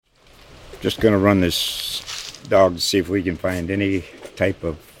Just going to run this dog to see if we can find any type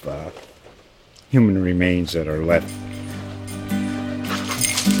of human remains that are left.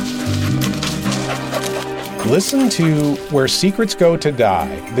 Listen to Where Secrets Go to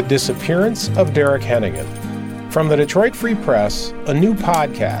Die, The Disappearance of Derek Hennigan. From the Detroit Free Press, a new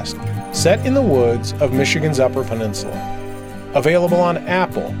podcast set in the woods of Michigan's Upper Peninsula. Available on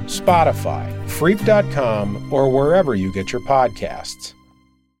Apple, Spotify, Freep.com, or wherever you get your podcasts.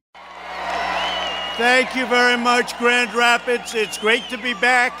 Thank you very much, Grand Rapids. It's great to be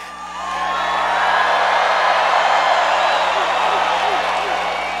back.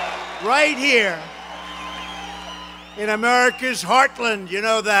 Right here in America's heartland, you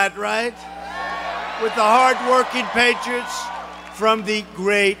know that, right? With the hard-working patriots from the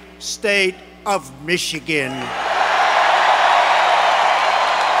great state of Michigan.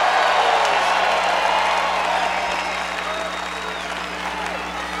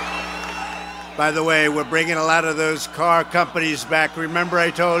 By the way, we're bringing a lot of those car companies back. Remember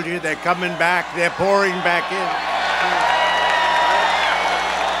I told you they're coming back, they're pouring back in.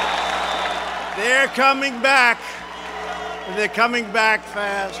 They're coming back, and they're coming back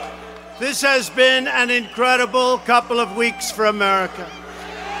fast. This has been an incredible couple of weeks for America.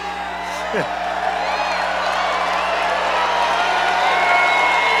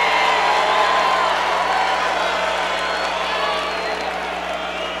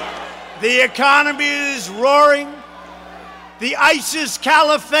 The economy is roaring. The ISIS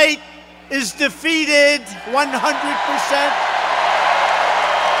caliphate is defeated 100%.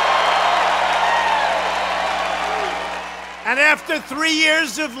 And after 3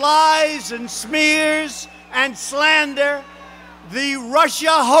 years of lies and smears and slander, the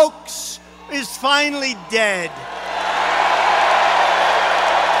Russia hoax is finally dead.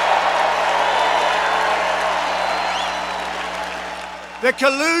 The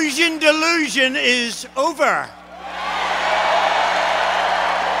collusion delusion is over.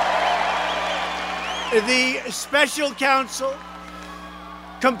 The special counsel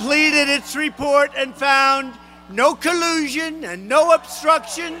completed its report and found no collusion and no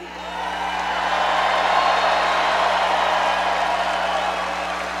obstruction.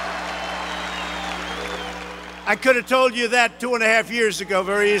 I could have told you that 2.5 years ago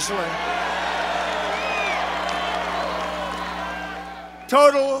very easily.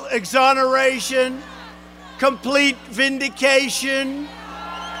 Total exoneration, complete vindication.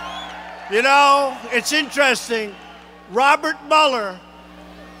 You know, it's interesting. Robert Mueller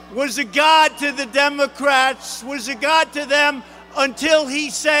was a god to the Democrats, was a god to them until he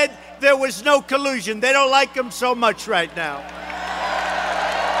said there was no collusion. They don't like him so much right now.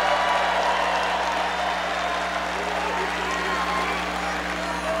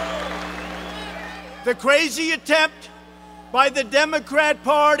 The crazy attempt by the Democrat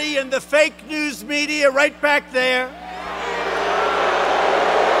Party and the fake news media right back there.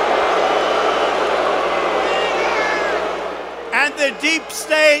 And the deep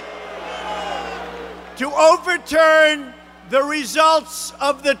state to overturn the results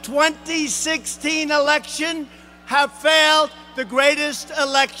of the 2016 election have failed the greatest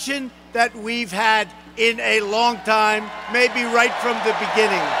election that we've had in a long time, maybe right from the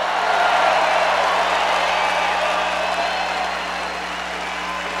beginning.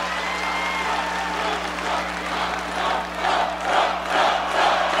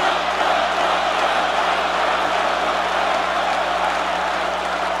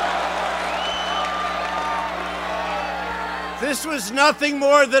 This was nothing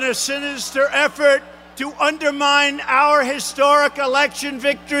more than a sinister effort to undermine our historic election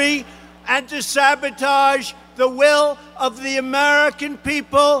victory and to sabotage the will of the American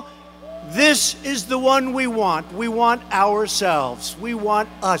people. This is the one we want. We want ourselves. We want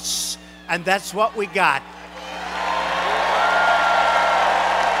us. And that's what we got.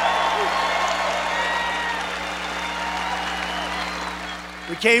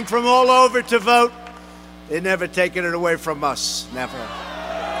 We came from all over to vote. They've never taken it away from us. Never.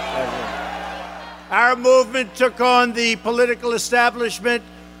 Our movement took on the political establishment,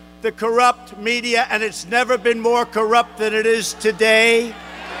 the corrupt media, and it's never been more corrupt than it is today.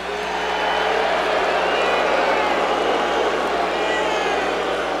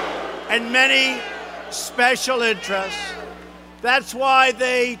 And many special interests. That's why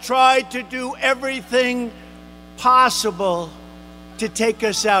they tried to do everything possible to take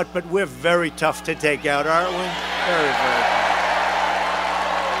us out, but we're very tough to take out, aren't we? Very, very tough.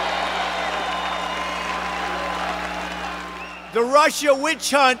 The Russia witch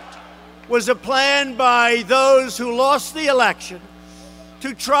hunt was a plan by those who lost the election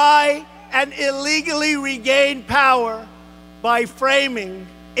to try and illegally regain power by framing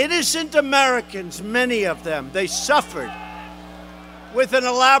Innocent Americans, many of them, they suffered with an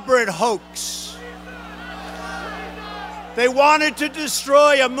elaborate hoax. They wanted to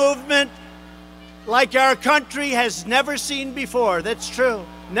destroy a movement like our country has never seen before. That's true.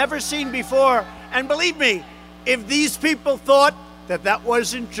 Never seen before. And believe me, if these people thought that that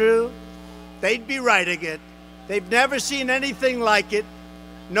wasn't true, they'd be writing it. They've never seen anything like it.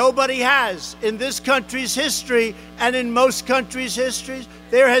 Nobody has. In this country's history and in most countries' histories,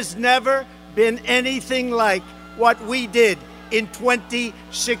 there has never been anything like what we did in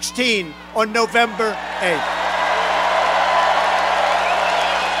 2016 on November 8th.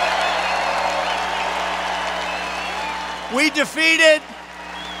 We defeated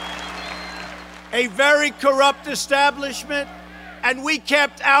a very corrupt establishment, and we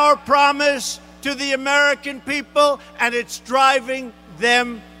kept our promise to the American people, and it's driving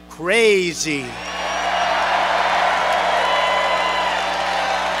them crazy.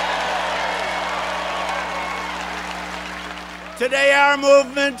 Today, our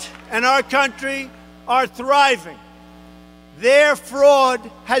movement and our country are thriving. Their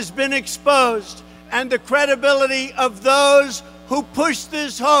fraud has been exposed, and the credibility of those who push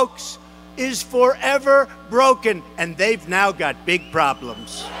this hoax is forever broken, and they've now got big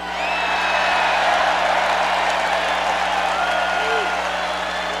problems.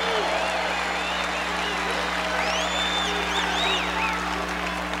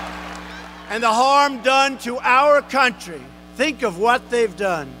 And the harm done to our country, think of what they've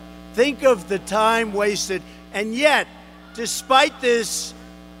done. Think of the time wasted. And yet, despite this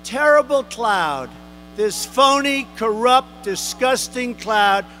terrible cloud, this phony, corrupt, disgusting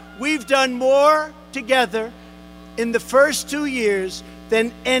cloud, we've done more together in the first 2 years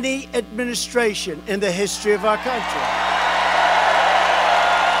than any administration in the history of our country.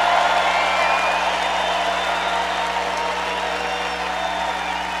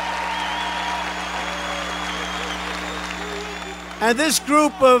 And this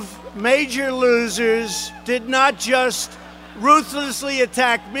group of major losers did not just ruthlessly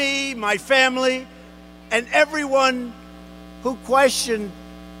attack me, my family, and everyone who questioned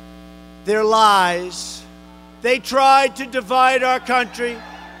their lies. They tried to divide our country,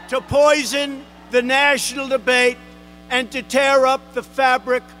 to poison the national debate, and to tear up the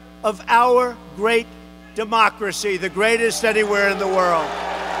fabric of our great democracy, the greatest anywhere in the world.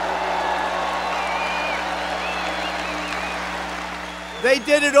 They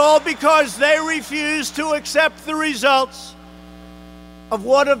did it all because they refused to accept the results of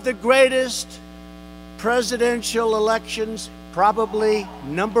one of the greatest presidential elections, probably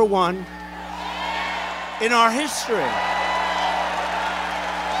number one in our history.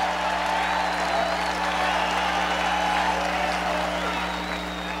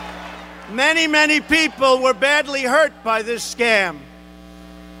 Many, many people were badly hurt by this scam.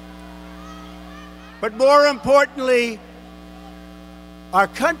 But more importantly, our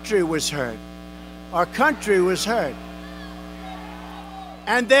country was hurt. Our country was hurt.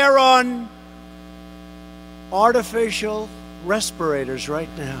 And they're on artificial respirators right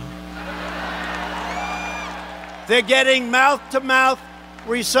now. They're getting mouth-to-mouth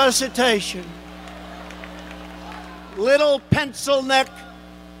resuscitation. Little pencil neck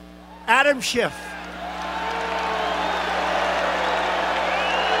Adam Schiff.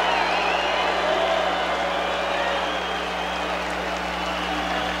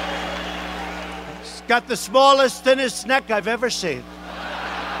 He's got the smallest, thinnest neck I've ever seen.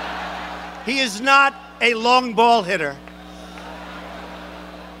 He is not a long ball hitter.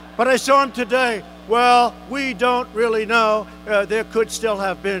 But I saw him today. Well, we don't really know. There could still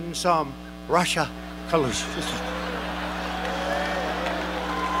have been some Russia collusion.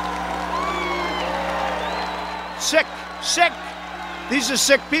 Sick, sick. These are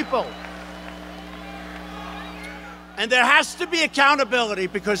sick people. And there has to be accountability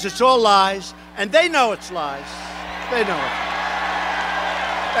because it's all lies, and they know it's lies. They know it.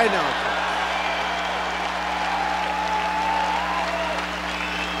 They know it.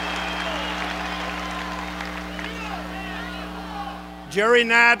 Jerry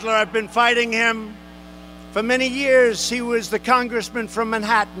Nadler, I've been fighting him for many years. He was the congressman from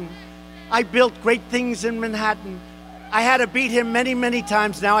Manhattan. I built great things in Manhattan. I had to beat him many, many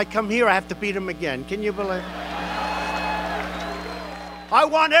times. Now I come here, I have to beat him again. Can you believe it? I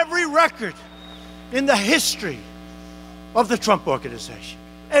want every record in the history of the Trump Organization.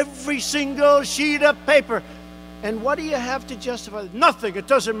 Every single sheet of paper. And what do you have to justify? Nothing. It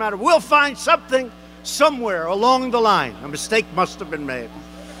doesn't matter. We'll find something somewhere along the line. A mistake must have been made.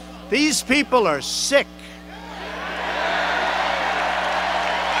 These people are sick.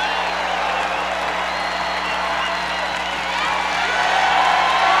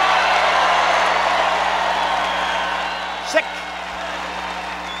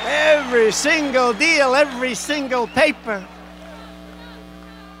 every single deal, every single paper.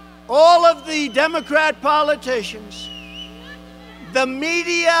 All of the Democrat politicians, the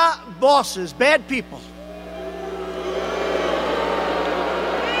media bosses, bad people,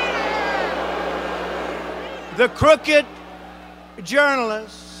 the crooked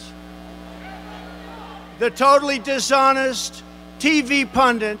journalists, the totally dishonest TV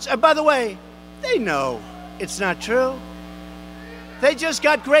pundits, and by the way, they know it's not true. They just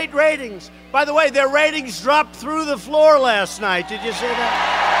got great ratings. By the way, their ratings dropped through the floor last night. Did you see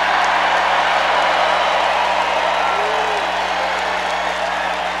that?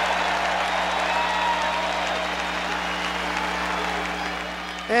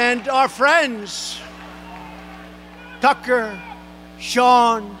 And our friends, Tucker,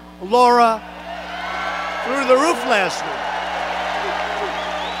 Sean, Laura, through the roof last night.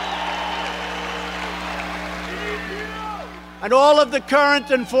 And all of the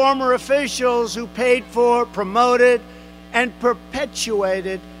current and former officials who paid for, promoted, and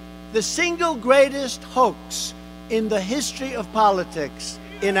perpetuated the single greatest hoax in the history of politics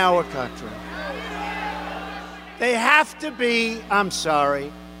in our country. They have to be, I'm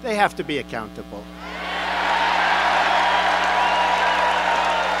sorry, they have to be accountable.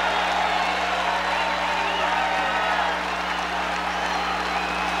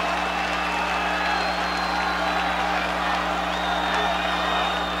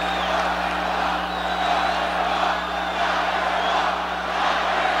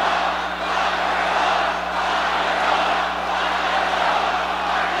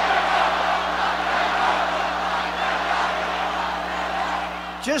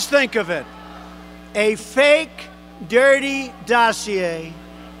 Just think of it. A fake, dirty dossier.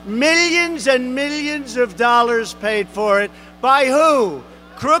 Millions and millions of dollars paid for it. By who?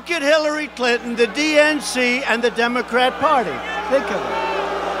 Crooked Hillary Clinton, the DNC, and the Democrat Party. Think of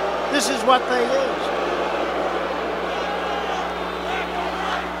it. This is what they used.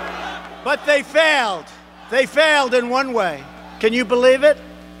 But they failed. They failed in one way. Can you believe it?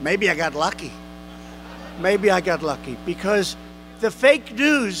 Maybe I got lucky. Maybe I got lucky because the fake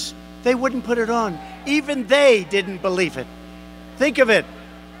news, they wouldn't put it on. Even they didn't believe it. Think of it.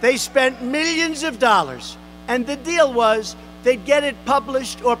 They spent millions of dollars, and the deal was they'd get it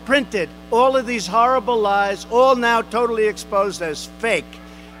published or printed. All of these horrible lies, all now totally exposed as fake.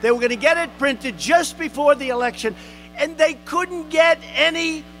 They were going to get it printed just before the election, and they couldn't get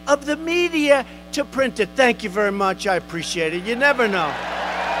any of the media to print it. Thank you very much. I appreciate it. You never know.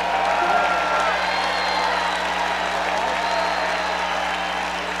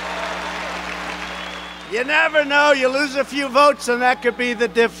 You never know. You lose a few votes, and that could be the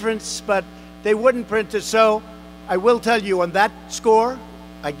difference, but they wouldn't print it. So I will tell you, on that score,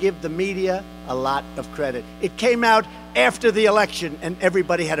 I give the media a lot of credit. It came out after the election, and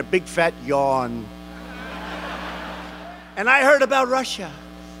everybody had a big fat yawn. And I heard about Russia.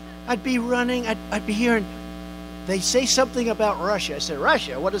 I'd be running, I'd be hearing, they say something about Russia. I said,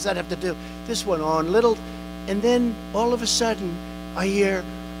 Russia? What does that have to do? This went on little, and then all of a sudden, I hear,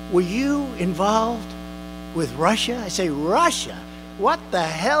 were you involved with Russia? I say, Russia? What the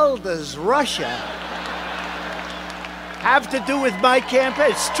hell does Russia have to do with my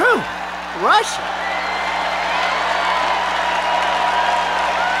campaign? It's true. Russia.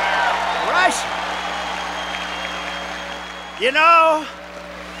 Russia. You know,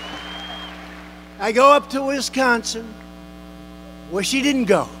 I go up to Wisconsin, where she didn't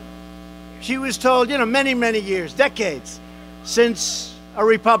go. She was told, many, many years, decades, since a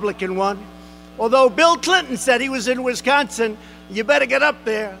Republican won. Although Bill Clinton said he was in Wisconsin, you better get up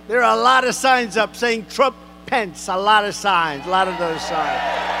there. There are a lot of signs up saying Trump, Pence, a lot of signs, a lot of those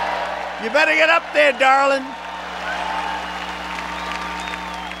signs. You better get up there, darling.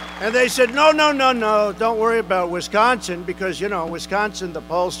 And they said, no, don't worry about Wisconsin, because, Wisconsin, the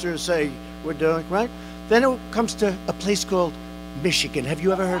pollsters say we're doing, right? Then it comes to a place called Michigan. Have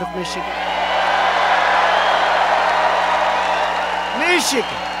you ever heard of Michigan?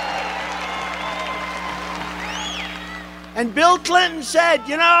 Michigan. And Bill Clinton said,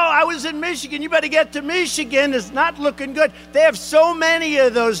 I was in Michigan. You better get to Michigan. It's not looking good. They have so many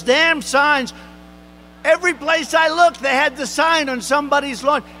of those damn signs. Every place I looked, they had the sign on somebody's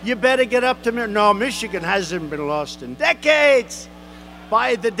lawn. You better get up to Michigan. No, Michigan hasn't been lost in decades.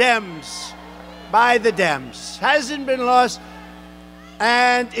 By the Dems. By the Dems. Hasn't been lost.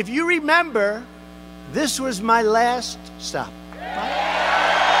 And if you remember, this was my last stop.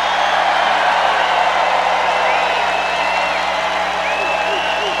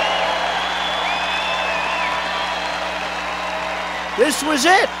 This was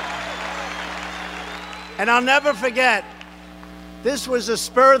it. And I'll never forget, This was a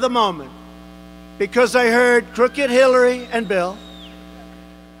spur of the moment because I heard Crooked Hillary and Bill,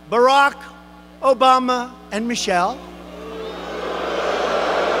 Barack Obama and Michelle,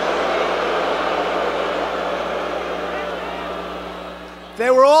 they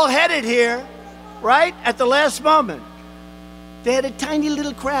were all headed here, right, at the last moment. They had a tiny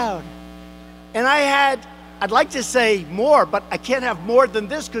little crowd. And I'd like to say more, but I can't have more than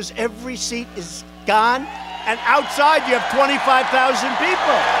this because every seat is gone. And outside you have 25,000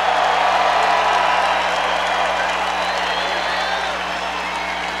 people.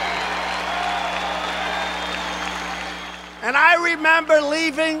 And I remember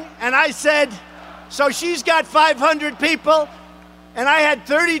leaving and I said, so she's got 500 people and I had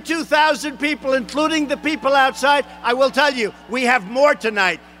 32,000 people, including the people outside. I will tell you, we have more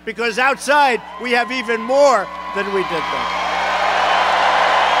tonight because outside we have even more than we did then.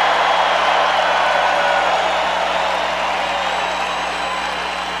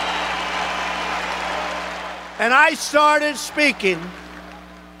 And I started speaking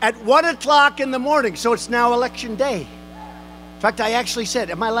at 1 o'clock in the morning, so it's now election day. In fact, I actually said,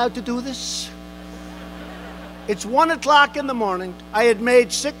 am I allowed to do this? It's 1 o'clock in the morning. I had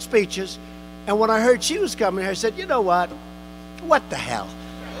made 6 speeches, and when I heard she was coming here, I said, you know what? What the hell?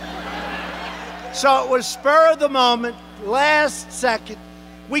 So it was spur of the moment, last second.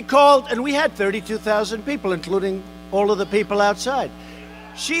 We called, and we had 32,000 people, including all of the people outside.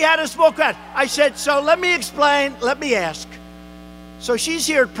 She had a small crowd. I said, so let me explain, let me ask. So she's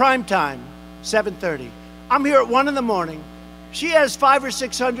here at prime time, 7:30. I'm here at 1 in the morning. She has 500 or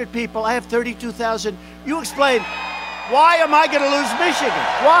 600 people. I have 32,000. You explain, why am I going to lose Michigan?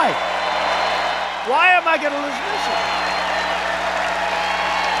 Why? Why am I going to lose Michigan?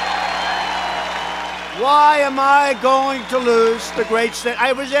 Why am I going to lose the great state?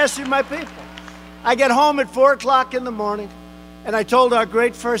 I was asking my people. I get home at 4 o'clock in the morning. And I told our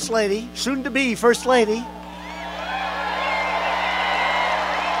great First Lady, soon-to-be First Lady,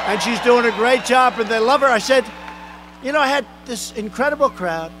 and she's doing a great job, and they love her. I said, you know, I had this incredible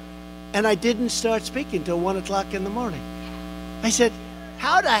crowd, and I didn't start speaking till 1 o'clock in the morning. I said,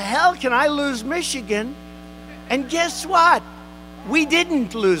 how the hell can I lose Michigan? And guess what? We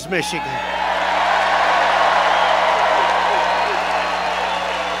didn't lose Michigan.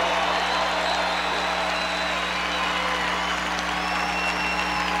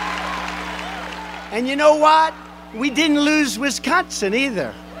 And you know what? We didn't lose Wisconsin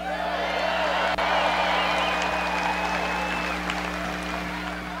either.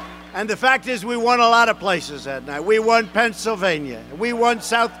 And the fact is, we won a lot of places that night. We won Pennsylvania. We won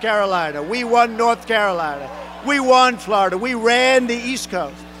South Carolina. We won North Carolina. We won Florida. We ran the East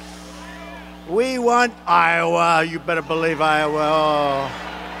Coast. We won Iowa. You better believe Iowa. Oh,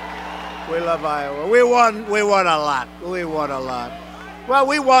 we love Iowa. We won a lot. We won a lot. Well,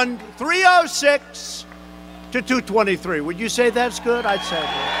 we won 306 to 223. Would you say that's good? I'd say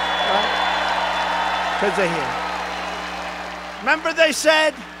that. Right? Because they're here. Remember they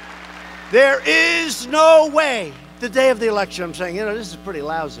said, there is no way, the day of the election, I'm saying, you know, this is pretty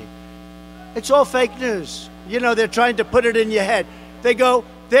lousy. It's all fake news. You know, they're trying to put it in your head. They go,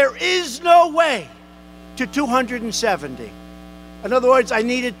 there is no way to 270. In other words, I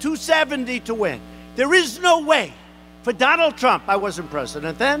needed 270 to win. There is no way. For Donald Trump, I wasn't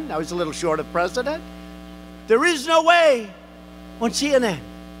president then. I was a little short of president. There is no way on CNN.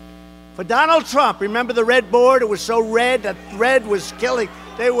 For Donald Trump, remember the red board? It was so red that red was killing.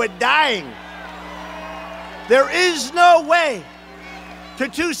 They were dying. There is no way to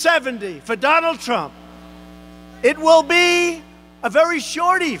 270 for Donald Trump. It will be a very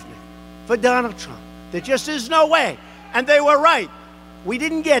short evening for Donald Trump. There just is no way. And they were right. We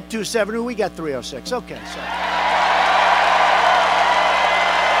didn't get 270, we got 306. Okay, so.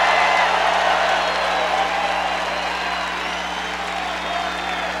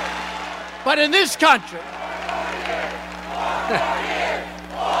 But in this country,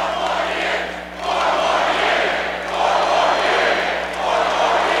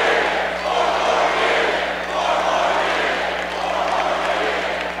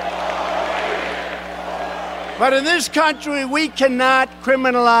 but in this country, we cannot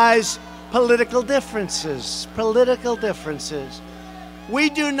criminalize political differences. Political differences. We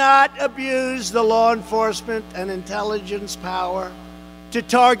do not abuse the law enforcement and intelligence power to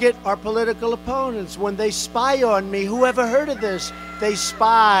target our political opponents. When they spy on me, who ever heard of this? They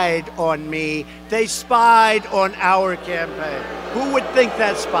spied on me. They spied on our campaign. Who would think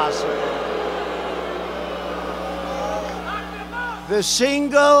that's possible? The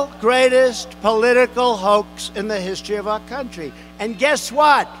single greatest political hoax in the history of our country. And guess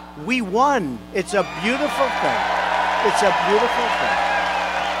what? We won. It's a beautiful thing. It's a beautiful thing.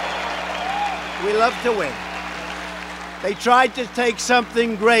 We love to win. They tried to take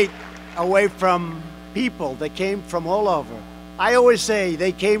something great away from people that came from all over. I always say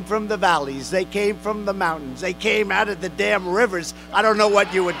they came from the valleys, they came from the mountains, they came out of the damn rivers. I don't know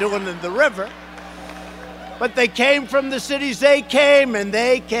what you were doing in the river, but they came from the cities. They came, and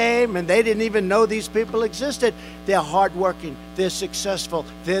they didn't even know these people existed. They're hardworking, they're successful,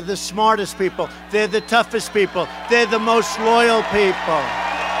 they're the smartest people, they're the toughest people, they're the most loyal people.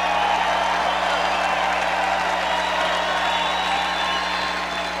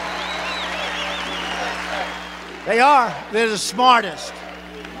 They are. They're the smartest.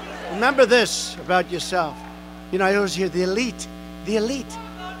 Remember this about yourself. You know, I always hear the elite, the elite.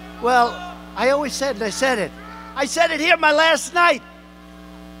 Well, I always said, and I said it. I said it here my last night.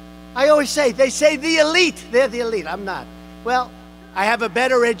 I always say, they say the elite. They're the elite. I'm not. Well, I have a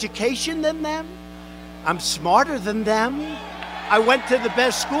better education than them. I'm smarter than them. I went to the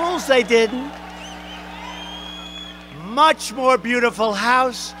best schools. They didn't. Much more beautiful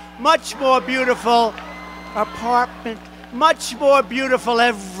house. Much more beautiful apartment, much more beautiful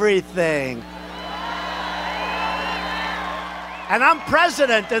everything. And I'm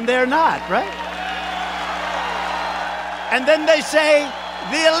president and they're not, right? And then they say,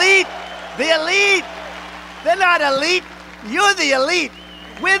 the elite, the elite. They're not elite. You're the elite.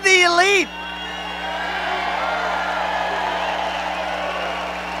 We're the elite.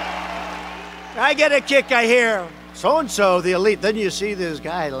 I get a kick, I hear, so-and-so, the elite. Then you see this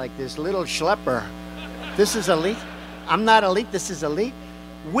guy like this little schlepper. This is elite. I'm not elite. This is elite.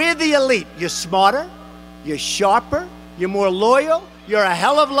 We're the elite. You're smarter. You're sharper. You're more loyal. You're a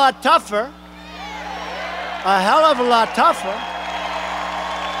hell of a lot tougher. A hell of a lot tougher.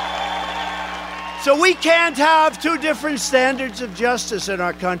 So we can't have two different standards of justice in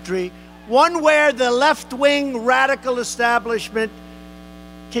our country. One where the left-wing radical establishment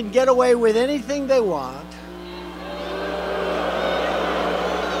can get away with anything they want.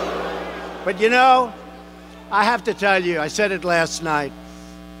 But you know, I have to tell you, I said it last night,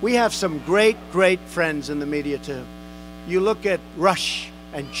 we have some great, great friends in the media too. You look at Rush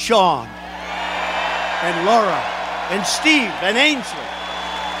and Sean and Laura and Steve and Ainsley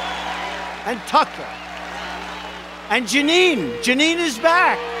and Tucker and Janine. Janine is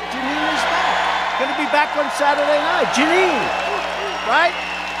back. Janine is back. Gonna be back on Saturday night. Janine, right?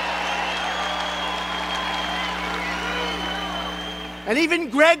 And even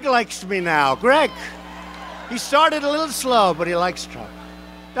Greg likes me now. Greg. He started a little slow, but he likes Trump.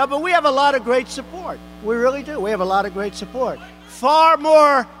 No, but we have a lot of great support. We really do. We have a lot of great support. Far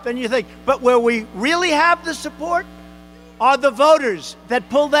more than you think. But where we really have the support are the voters that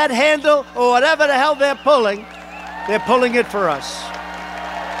pull that handle or whatever the hell they're pulling. They're pulling it for us.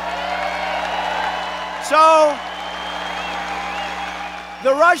 So,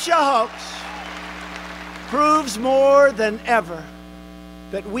 the Russia hoax proves more than ever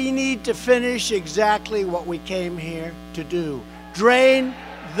that we need to finish exactly what we came here to do. Drain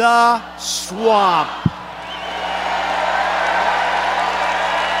the swamp.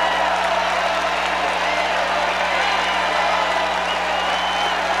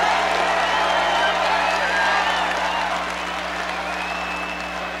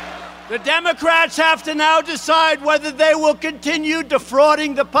 The Democrats have to now decide whether they will continue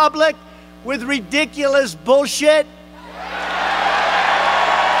defrauding the public with ridiculous bullshit.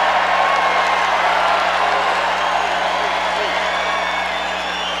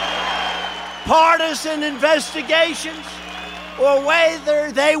 Partisan investigations, or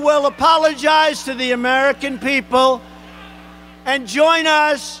whether they will apologize to the American people and join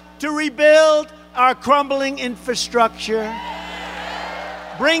us to rebuild our crumbling infrastructure,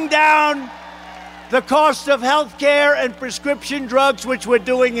 bring down the cost of health care and prescription drugs, which we're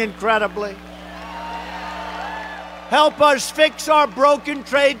doing incredibly, help us fix our broken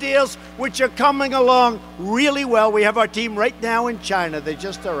trade deals, which are coming along really well. We have our team right now in China. They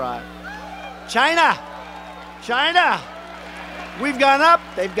just arrived. China. We've gone up,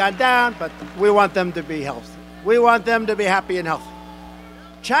 they've gone down, but we want them to be healthy. We want them to be happy and healthy.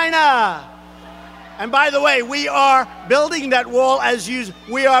 China. And by the way, we are building that wall as you.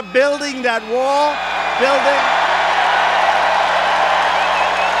 We are building that wall.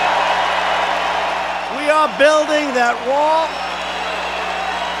 We are building that wall.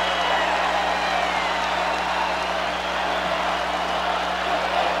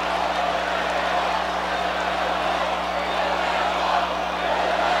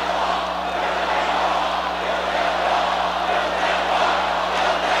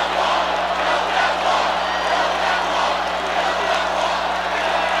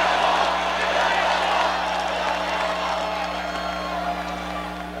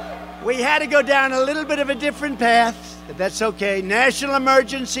 we had to go down a little bit of a different path. That's okay. National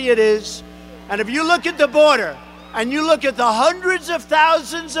emergency it is. And if you look at the border and you look at the hundreds of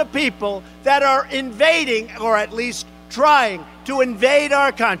thousands of people that are invading, or at least trying to invade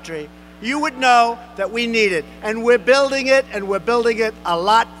our country, you would know that we need it. And we're building it, and we're building it a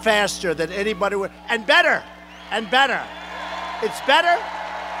lot faster than anybody would. And better, and better. It's better,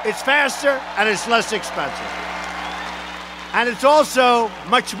 it's faster, and it's less expensive. And it's also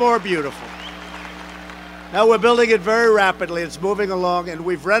much more beautiful. Now we're building it very rapidly. It's moving along, and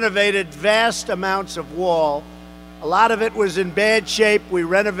we've renovated vast amounts of wall. A lot of it was in bad shape. We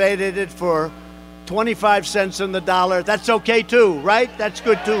renovated it for 25 cents on the dollar. That's okay too, right? That's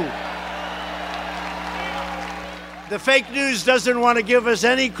good too. The fake news doesn't want to give us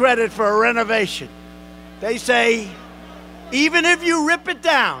any credit for a renovation. They say, even if you rip it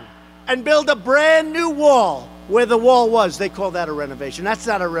down and build a brand new wall where the wall was, they call that a renovation. That's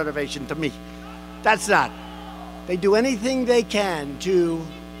not a renovation to me. That's not. They do anything they can to,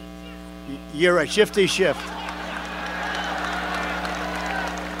 you're a shifty shift.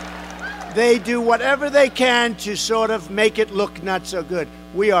 They do whatever they can to sort of make it look not so good.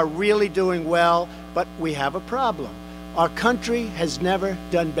 We are really doing well, but we have a problem. Our country has never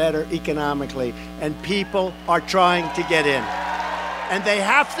done better economically, and people are trying to get in. And they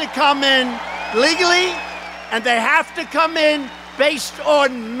have to come in legally, and they have to come in based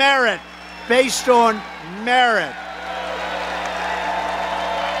on merit. Based on merit.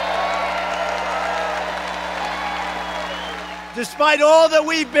 Despite all that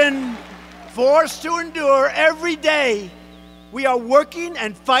we've been forced to endure every day, we are working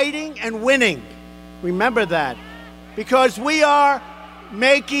and fighting and winning. Remember that. Because we are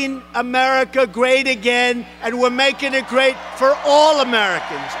making America great again, and we're making it great for all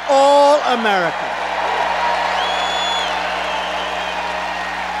Americans. All Americans.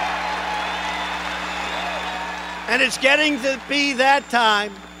 And it's getting to be that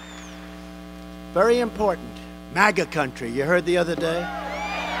time. Very important. MAGA country, you heard the other day?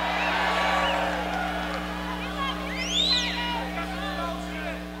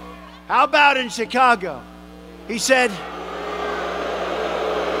 How about in Chicago? He said,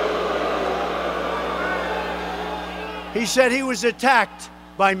 he was attacked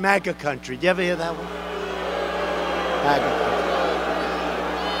by MAGA country. Did you ever hear that one? MAGA country.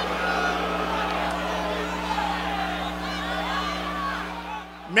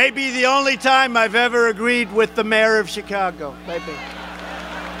 Maybe the only time I've ever agreed with the mayor of Chicago. Maybe.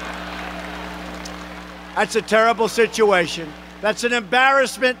 That's a terrible situation. That's an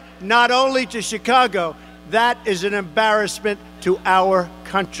embarrassment not only to Chicago, that is an embarrassment to our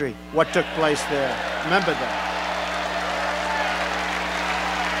country, what took place there. Remember that.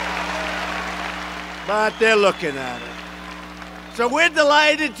 But they're looking at it. So we're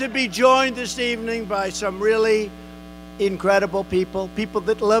delighted to be joined this evening by some really incredible people, people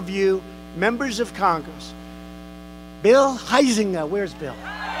that love you, members of Congress. Bill Huizenga. Where's Bill?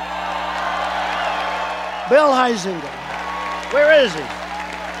 Bill Huizenga. Where is he?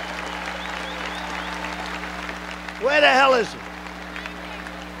 Where the hell is he?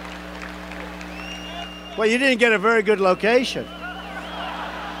 Well, you didn't get a very good location.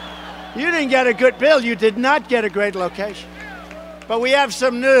 You didn't get a good bill. You did not get a great location. But we have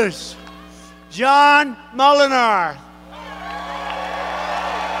some news. John Molinar.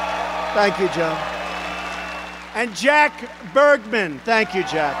 Thank you, John. And Jack Bergman. Thank you,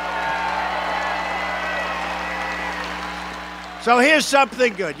 Jack. So here's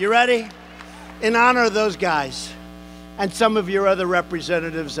something good. You ready? In honor of those guys and some of your other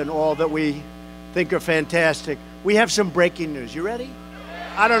representatives and all that we think are fantastic, we have some breaking news. You ready?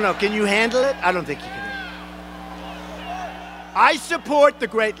 I don't know. Can you handle it? I don't think you can. I support the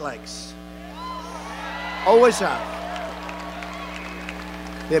Great Lakes. Always have.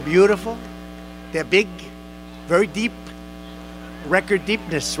 They're beautiful. They're big, very deep, record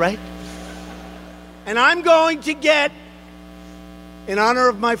deepness, right? And I'm going to get, in honor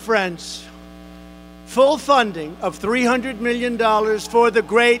of my friends, full funding of $300 million for the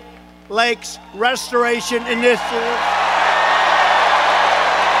Great Lakes Restoration Initiative,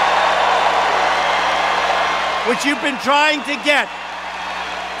 which you've been trying to get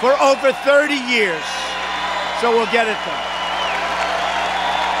for over 30 years. So we'll get it done.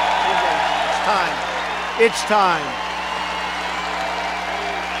 It's time. It's time.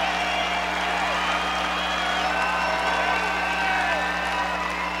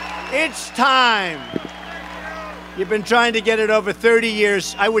 It's time. You've been trying to get it over 30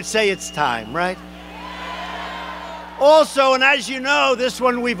 years. I would say it's time, right? Also, and as you know, this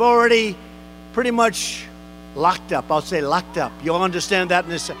one we've already pretty much Locked up. I'll say locked up. You'll understand that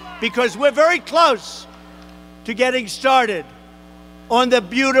in a second. Because we're very close to getting started on the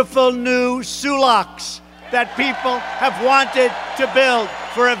beautiful new Sulaks that people have wanted to build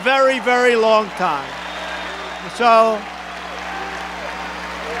for a very, very long time. So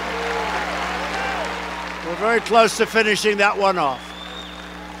we're very close to finishing that one off.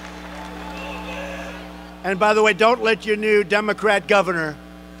 And by the way, don't let your new Democrat governor,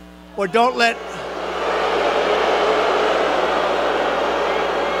 or don't let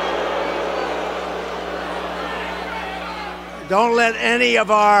any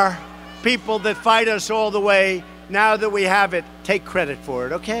of our people that fight us all the way, now that we have it, take credit for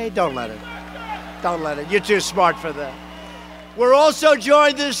it, okay? Don't let it. Don't let it. You're too smart for that. We're also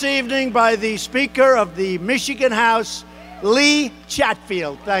joined this evening by the Speaker of the Michigan House, Lee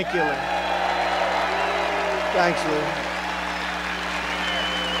Chatfield. Thank you, Lee. Thanks, Lee.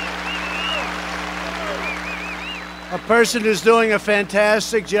 A person who's doing a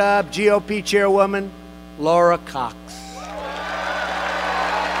fantastic job, GOP Chairwoman, Laura Cox.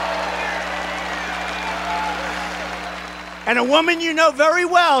 And a woman you know very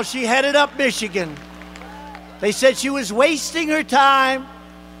well, she headed up Michigan. They said she was wasting her time.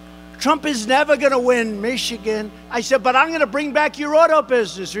 Trump is never going to win Michigan. I said, but I'm going to bring back your auto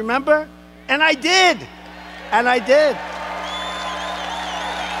business, remember? And I did. And I did.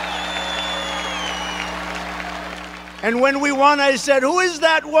 And when we won, I said, who is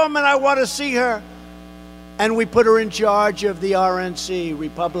that woman? I want to see her. And we put her in charge of the RNC,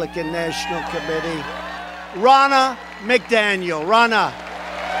 Republican National Committee. Ronna McDaniel. Ronna.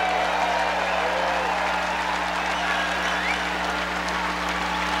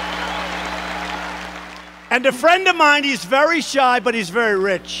 And a friend of mine, he's very shy, but he's very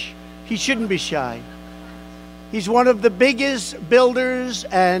rich. He shouldn't be shy. He's one of the biggest builders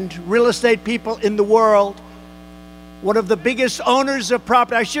and real estate people in the world. One of the biggest owners of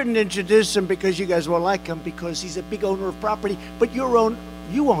property. I shouldn't introduce him because you guys won't like him, because he's a big owner of property. But you own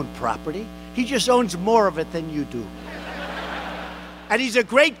property. He just owns more of it than you do. And he's a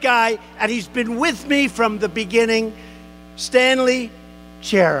great guy, and he's been with me from the beginning. Stanley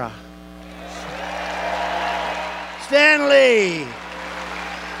Chera. Stanley.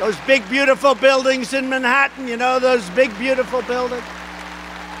 Those big, beautiful buildings in Manhattan, you know, those big, beautiful buildings.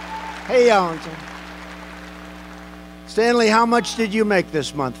 Hey, Ellington. Stanley, how much did you make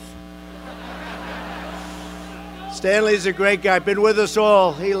this month? Stanley's a great guy, been with us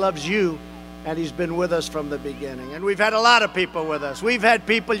all. He loves you, and he's been with us from the beginning. And we've had a lot of people with us. We've had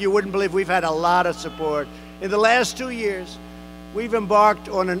people you wouldn't believe. We've had a lot of support. In the last 2 years, we've embarked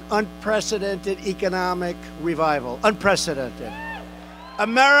on an unprecedented economic revival. Unprecedented.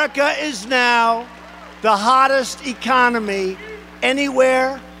 America is now the hottest economy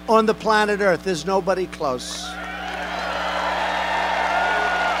anywhere on the planet Earth. There's nobody close.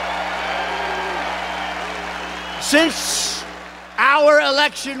 Since our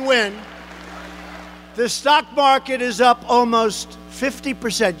election win, the stock market is up almost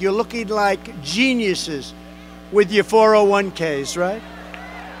 50%. You're looking like geniuses with your 401ks, right?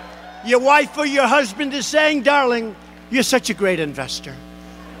 Your wife or your husband is saying, darling, you're such a great investor.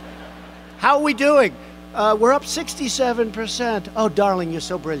 How are we doing? We're up 67%. Oh, darling, you're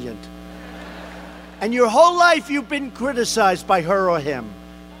so brilliant. And your whole life you've been criticized by her or him.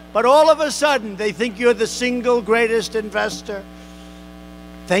 But all of a sudden, they think you're the single greatest investor.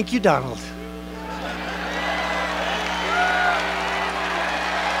 Thank you, Donald.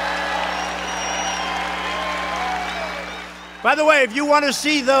 By the way, if you want to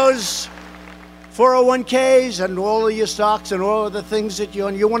see those 401ks and all of your stocks and all of the things that you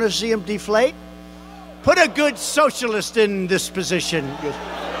own, you want to see them deflate? Put a good socialist in this position.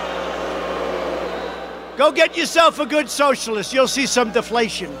 Go get yourself a good socialist. You'll see some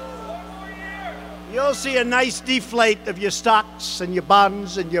deflation. You'll see a nice deflate of your stocks and your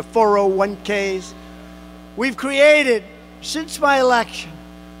bonds and your 401ks. We've created, since my election,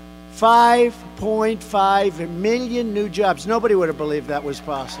 5.5 million new jobs. Nobody would have believed that was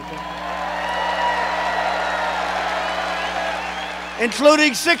possible.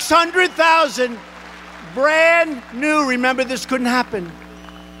 Including 600,000 brand new. Remember, this couldn't happen.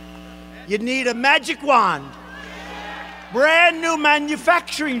 You'd need a magic wand. Brand new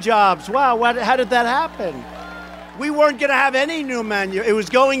manufacturing jobs. Wow, how did that happen? We weren't going to have any new it was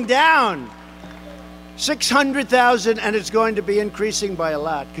going down. 600,000, and it's going to be increasing by a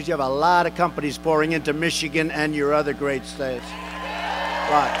lot because you have a lot of companies pouring into Michigan and your other great states.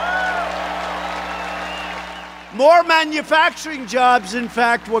 Right. More manufacturing jobs, in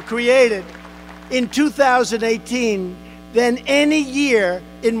fact, were created in 2018 than any year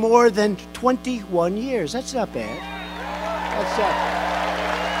in more than 21 years. That's not bad. That's not bad.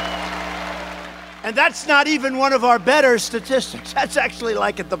 And that's not even one of our better statistics. That's actually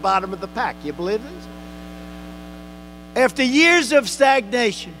like at the bottom of the pack. You believe this? After years of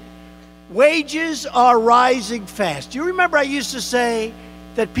stagnation, wages are rising fast. You remember I used to say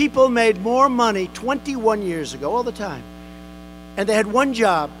that people made more money 21 years ago, all the time, and they had one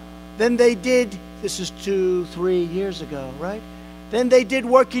job than they did, this is 2-3 years ago, right? Then they did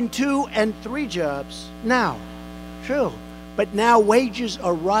working 2 and 3 jobs now. True. But now wages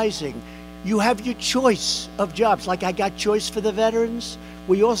are rising. You have your choice of jobs. Like I got choice for the veterans.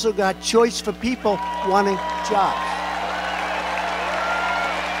 We also got choice for people wanting jobs.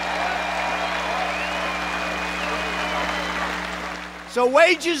 So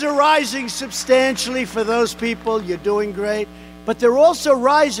wages are rising substantially for those people. You're doing great. But they're also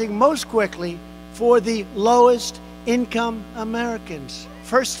rising most quickly for the lowest income Americans.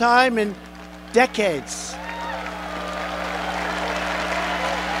 First time in decades.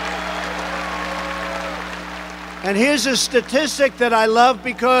 And here's a statistic that I love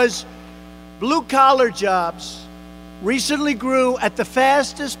because blue-collar jobs recently grew at the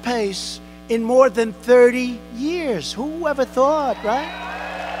fastest pace in more than 30 years. Who ever thought, right?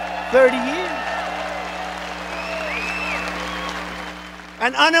 30 years.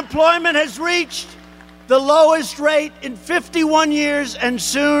 And unemployment has reached the lowest rate in 51 years, and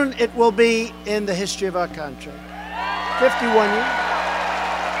soon it will be in the history of our country. 51 years.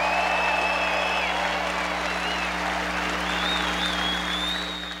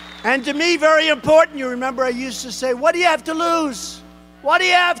 And to me, very important, you remember I used to say, what do you have to lose? What do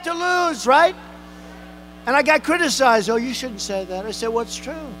you have to lose, right? And I got criticized. Oh, you shouldn't say that. I said, well, it's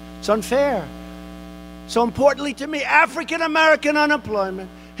true. It's unfair. So importantly to me, African American unemployment,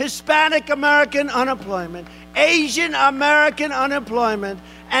 Hispanic American unemployment, Asian American unemployment,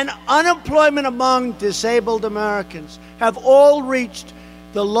 and unemployment among disabled Americans have all reached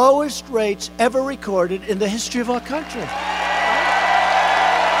the lowest rates ever recorded in the history of our country.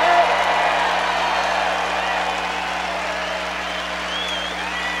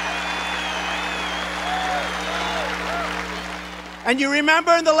 And you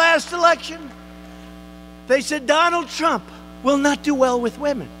remember in the last election, they said Donald Trump will not do well with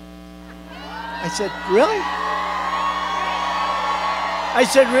women. I said, really? I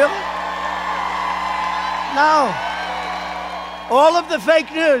said, really? No. All of the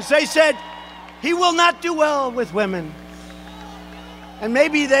fake news, they said, he will not do well with women. And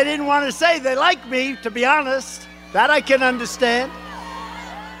maybe they didn't want to say they like me, to be honest. That I can understand.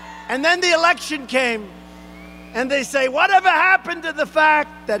 And then the election came. And they say, whatever happened to the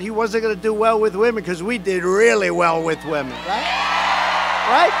fact that he wasn't going to do well with women? Because we did really well with women, right?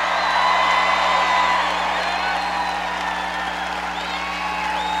 Right?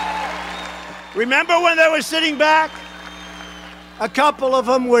 Remember when they were sitting back? A couple of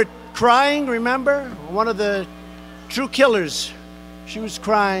them were crying, remember? One of the true killers, she was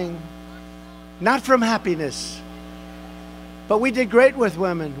crying. Not from happiness. But we did great with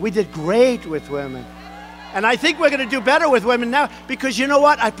women. We did great with women. And I think we're going to do better with women now because you know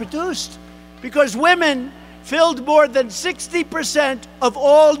what? I produced. Because women filled more than 60% of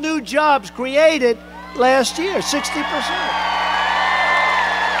all new jobs created last year. 60%.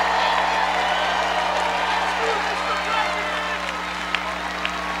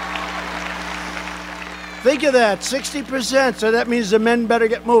 Think of that, 60%. So that means the men better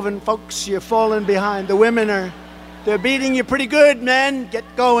get moving. Folks, you're falling behind. The women they're beating you pretty good, men. Get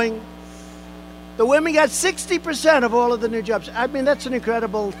going. The women got 60% of all of the new jobs. I mean, that's an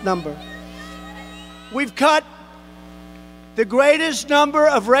incredible number. We've cut the greatest number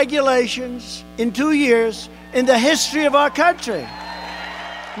of regulations in 2 years in the history of our country.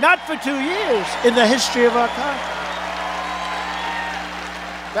 Not for 2 years, in the history of our country.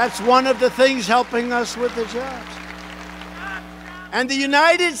 That's one of the things helping us with the jobs. And the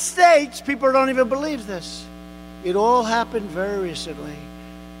United States, people don't even believe this. It all happened very recently.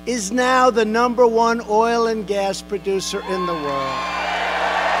 Is now the #1 oil and gas producer in the world.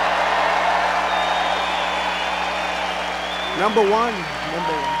 Number one.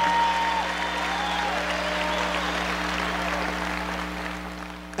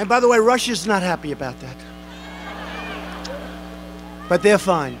 And by the way, Russia's not happy about that. But they're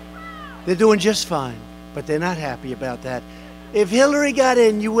fine. They're doing just fine. But they're not happy about that. If Hillary got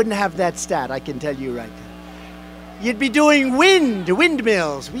in, you wouldn't have that stat, I can tell you right now. You'd be doing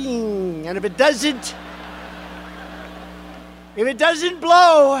windmills, and if it doesn't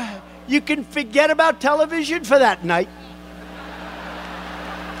blow, you can forget about television for that night.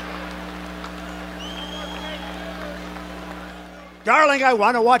 Darling, I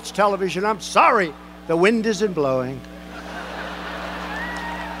want to watch television. I'm sorry, the wind isn't blowing.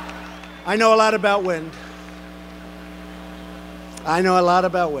 I know a lot about wind. I know a lot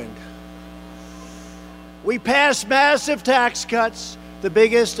about wind. We passed massive tax cuts, the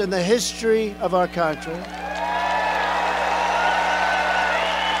biggest in the history of our country.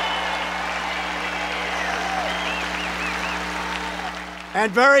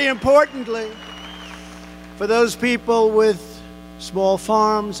 And very importantly, for those people with small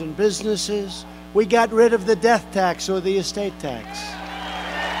farms and businesses, we got rid of the death tax or the estate tax.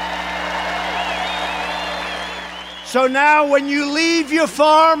 So now when you leave your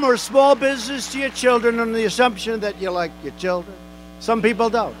farm or small business to your children on the assumption that you like your children, some people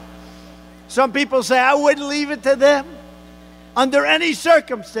don't. Some people say, I wouldn't leave it to them. Under any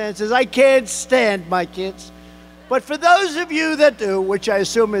circumstances, I can't stand my kids. But for those of you that do, which I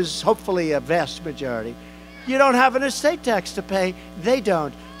assume is hopefully a vast majority, you don't have an estate tax to pay. They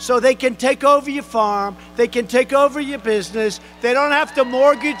don't. So they can take over your farm, they can take over your business, they don't have to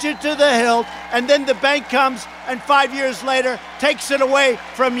mortgage it to the hilt, and then the bank comes and 5 years later takes it away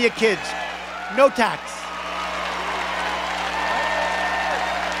from your kids. No tax.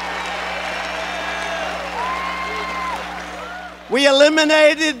 We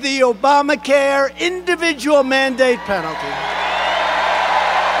eliminated the Obamacare individual mandate penalty.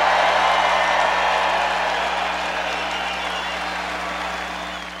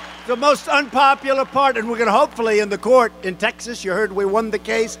 The most unpopular part, and we're going to hopefully in the court in Texas, you heard we won the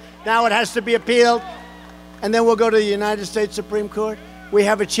case, now it has to be appealed, and then we'll go to the United States Supreme Court. We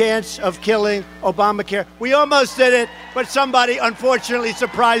have a chance of killing Obamacare. We almost did it, but somebody unfortunately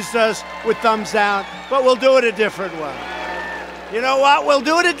surprised us with thumbs down, but we'll do it a different way. You know what? We'll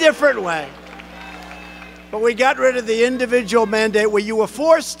do it a different way. But we got rid of the individual mandate where you were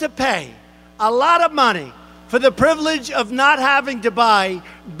forced to pay a lot of money for the privilege of not having to buy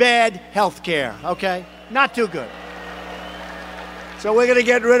bad health care, okay? Not too good. So we're going to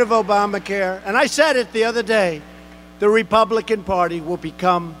get rid of Obamacare. And I said it the other day, the Republican Party will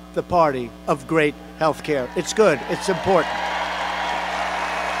become the party of great health care. It's good. It's important.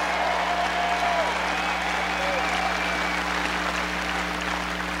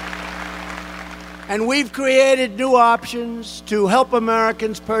 And we've created new options to help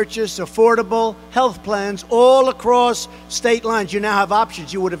Americans purchase affordable health plans all across state lines. You now have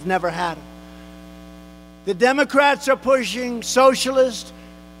options you would have never had. The Democrats are pushing socialist,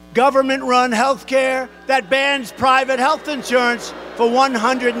 government-run health care that bans private health insurance for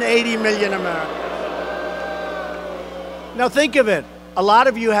 180 million Americans. Now think of it. A lot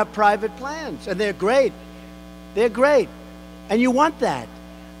of you have private plans, and they're great. They're great. And you want that.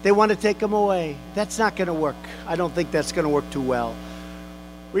 They want to take them away. That's not going to work. I don't think that's going to work too well.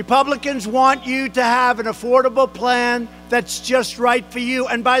 Republicans want you to have an affordable plan that's just right for you.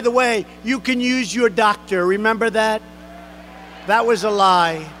 And by the way, you can use your doctor. Remember that? That was a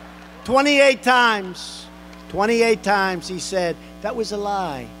lie. 28 times he said, that was a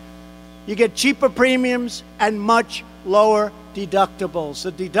lie. You get cheaper premiums and much lower deductibles.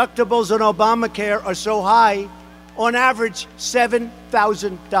 The deductibles on Obamacare are so high, on average,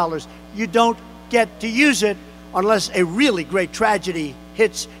 $7,000. You don't get to use it unless a really great tragedy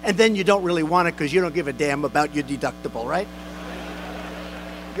hits, and then you don't really want it because you don't give a damn about your deductible, right?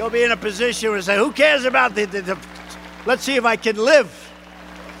 You'll be in a position where you say, who cares about the let's see if I can live.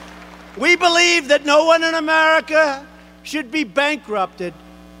 We believe that no one in America should be bankrupted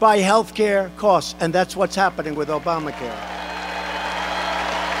by health care costs, and that's what's happening with Obamacare.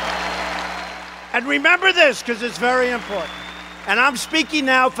 And remember this, because it's very important. And I'm speaking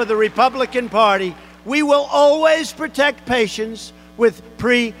now for the Republican Party. We will always protect patients with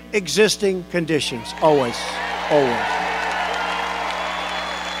pre-existing conditions. Always. Always.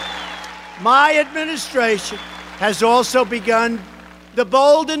 My administration has also begun the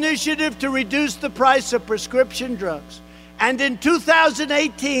bold initiative to reduce the price of prescription drugs. And in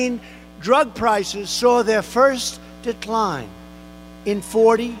 2018, drug prices saw their first decline in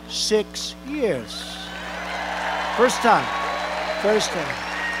 46 years. First time.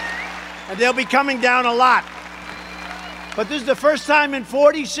 And they'll be coming down a lot. But this is the first time in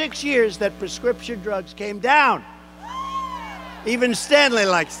 46 years that prescription drugs came down. Even Stanley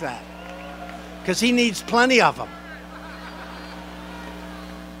likes that, because he needs plenty of them.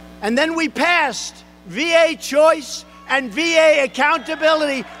 And then we passed VA choice and VA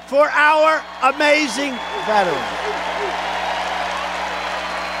accountability for our amazing veterans.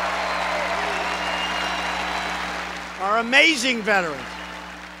 Our amazing veterans.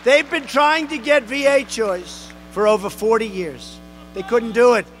 They've been trying to get VA choice for over 40 years. They couldn't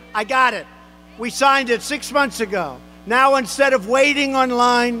do it. I got it. We signed it 6 months ago. Now, instead of waiting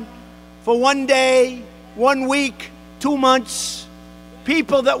online for 1 day, 1 week, 2 months,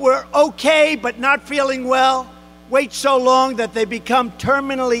 people that were okay but not feeling well wait so long that they become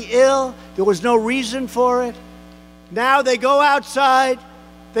terminally ill. There was no reason for it. Now they go outside,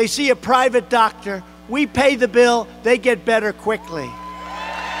 they see a private doctor, we pay the bill, they get better quickly.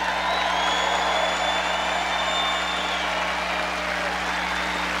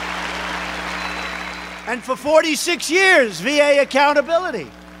 And for 46 years, VA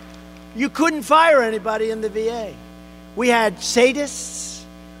accountability. You couldn't fire anybody in the VA. We had sadists.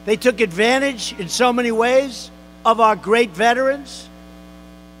 They took advantage in so many ways of our great veterans.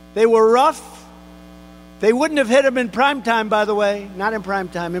 They were rough. They wouldn't have hit them in prime time, by the way. Not in prime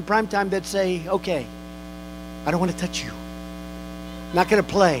time. In prime time, they'd say, okay, I don't want to touch you. Not going to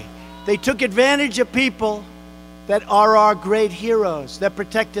play. They took advantage of people that are our great heroes, that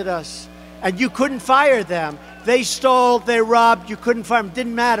protected us. And you couldn't fire them. They stole, they robbed, you couldn't fire them.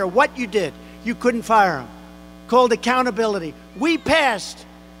 Didn't matter what you did, you couldn't fire them. Called accountability. We passed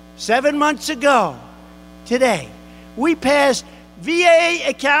 7 months ago, today, we passed VA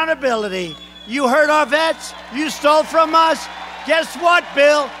accountability. You hurt our vets, you stole from us. Guess what,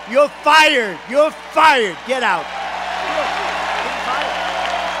 Bill? You're fired. You're fired. Get out.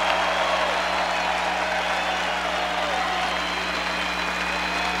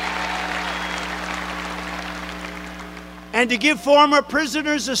 And to give former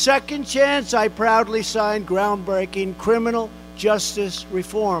prisoners a second chance, I proudly signed groundbreaking criminal justice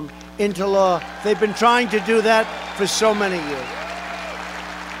reform into law. They've been trying to do that for so many years.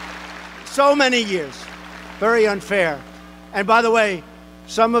 So many years. Very unfair. And by the way,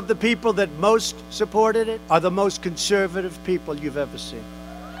 some of the people that most supported it are the most conservative people you've ever seen.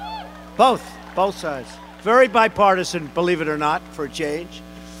 Both sides. Very bipartisan, believe it or not, for a change.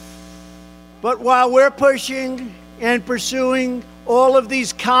 But while we're pushing and pursuing all of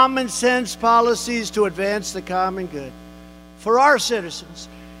these common sense policies to advance the common good, for our citizens,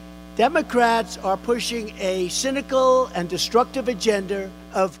 Democrats are pushing a cynical and destructive agenda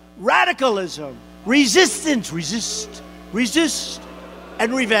of radicalism, resistance, resist,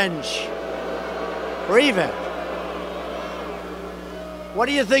 and revenge. Revenge. What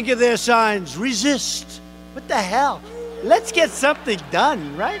do you think of their signs? Resist. What the hell? Let's get something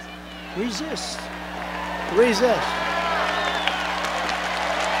done, right? Resist. Resist.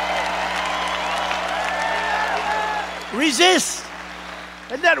 Resist.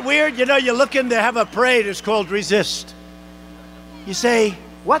 Isn't that weird? You know, you look in, they have a parade, it's called Resist. You say,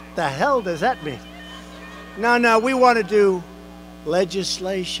 what the hell does that mean? No, we want to do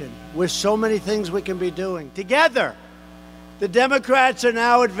legislation. With so many things we can be doing. Together, the Democrats are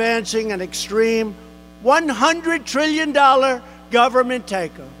now advancing an extreme $100 trillion government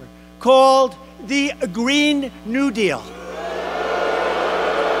takeover called the Green New Deal.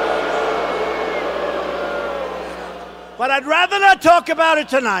 But I'd rather not talk about it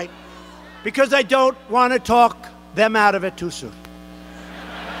tonight because I don't want to talk them out of it too soon.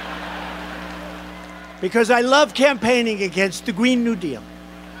 Because I love campaigning against the Green New Deal.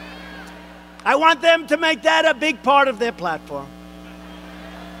 I want them to make that a big part of their platform.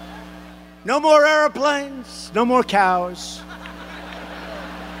 No more airplanes, no more cows.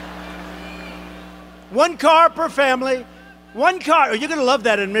 1 car per family. 1 car. Oh, you're going to love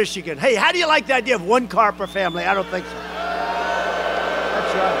that in Michigan. Hey, how do you like the idea of 1 car per family? I don't think so.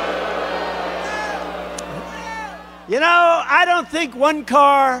 That's right. You know, I don't think 1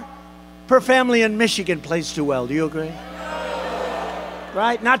 car per family in Michigan plays too well. Do you agree?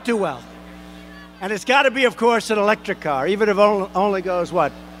 Right? Not too well. And it's got to be, of course, an electric car, even if it only goes,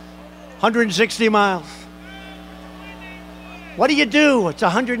 what, 160 miles? What do you do? It's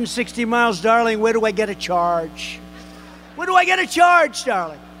 160 miles, darling. Where do I get a charge? Where do I get a charge,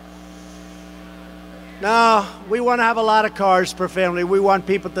 darling? No, we want to have a lot of cars per family. We want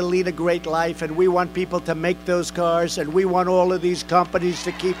people to lead a great life, and we want people to make those cars, and we want all of these companies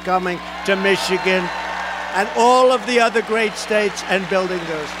to keep coming to Michigan and all of the other great states and building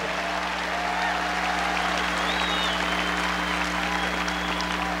those things.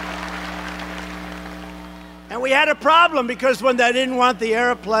 And we had a problem because when they didn't want the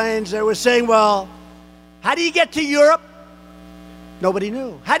airplanes, they were saying, well, how do you get to Europe? Nobody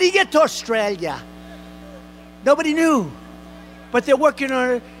knew. How do you get to Australia? Nobody knew. But they're working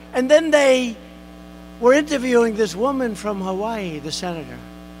on it. And then they were interviewing this woman from Hawaii, the senator,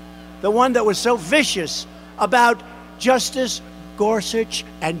 the one that was so vicious about Justice Gorsuch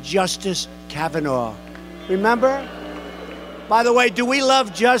and Justice Kavanaugh. Remember? By the way, do we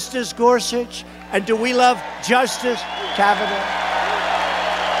love Justice Gorsuch? And do we love Justice Kavanaugh?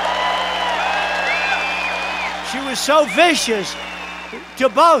 She was so vicious to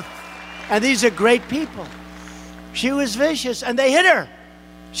both. And these are great people. She was vicious, and they hit her.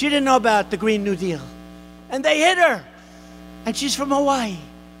 She didn't know about the Green New Deal. And they hit her. And she's from Hawaii.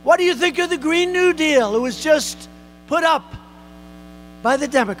 What do you think of the Green New Deal? It was just put up by the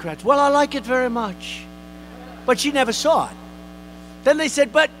Democrats. Well, I like it very much. But she never saw it. Then they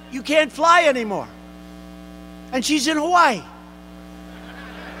said, but you can't fly anymore. And she's in Hawaii.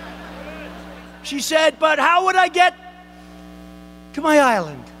 She said, but how would I get to my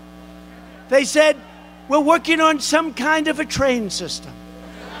island? They said, we're working on some kind of a train system.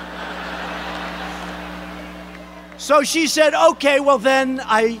 So she said, okay, well then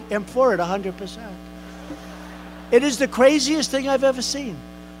I am for it 100%. It is the craziest thing I've ever seen.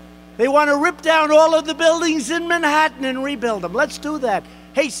 They want to rip down all of the buildings in Manhattan and rebuild them. Let's do that.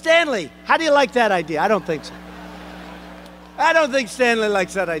 Hey, Stanley, how do you like that idea? I don't think so. I don't think Stanley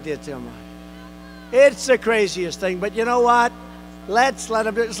likes that idea too much. It's the craziest thing, but you know what? Let's let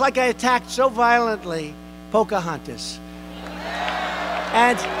him do it. It's like I attacked so violently Pocahontas.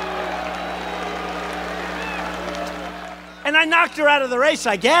 And I knocked her out of the race,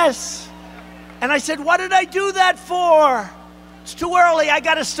 I guess. And I said, what did I do that for? It's too early. I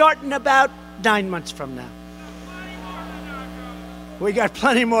got to start in about 9 months from now. We got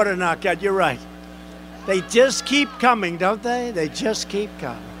plenty more to knock out. You're right. They just keep coming, don't they? They just keep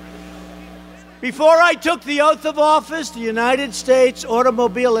coming. Before I took the oath of office, the United States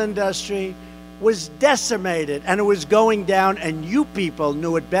automobile industry was decimated, and it was going down, and you people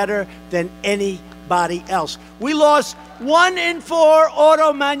knew it better than anybody else. We lost 1 in 4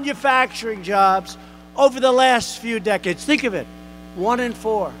 auto manufacturing jobs over the last few decades. Think of it, 1 in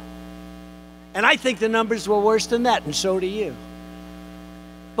 4. And I think the numbers were worse than that, and so do you.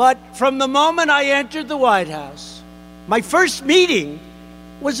 But from the moment I entered the White House, my first meeting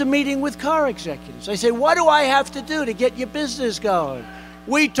was a meeting with car executives. I said, what do I have to do to get your business going?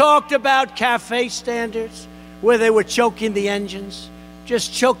 We talked about CAFE standards, where they were choking the engines,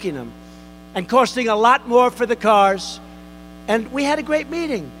 just choking them, and costing a lot more for the cars. And we had a great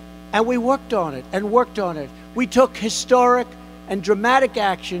meeting, and we worked on it and worked on it. We took historic and dramatic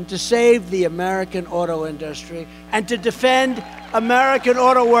action to save the American auto industry and to defend American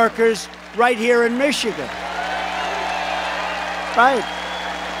auto workers right here in Michigan. Right.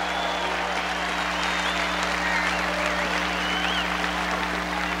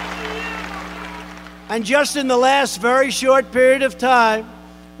 And just in the last very short period of time,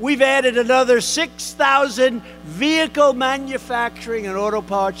 we've added another 6,000 vehicle manufacturing and auto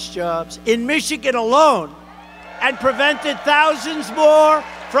parts jobs in Michigan alone, and prevented thousands more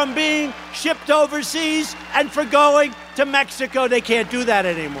from being shipped overseas and for going to Mexico. They can't do that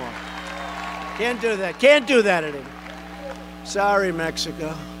anymore. Can't do that. Can't do that anymore. Sorry,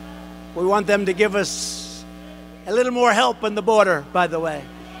 Mexico. We want them to give us a little more help on the border, by the way.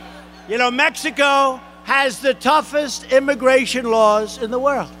 You know, Mexico has the toughest immigration laws in the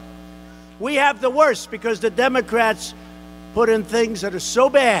world. We have the worst because the Democrats put in things that are so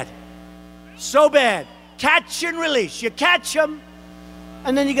bad, so bad. Catch and release. You catch them,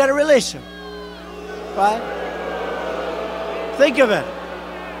 and then you got to release them. Right? Think of it.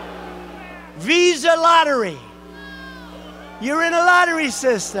 Visa lottery. You're in a lottery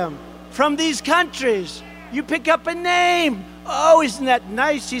system from these countries. You pick up a name. Oh, isn't that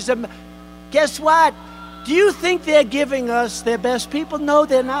nice? Guess what? Do you think they're giving us their best people? No,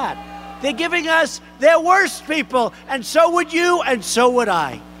 they're not. They're giving us their worst people, and so would you, and so would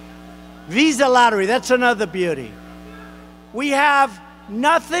I. Visa lottery, that's another beauty. We have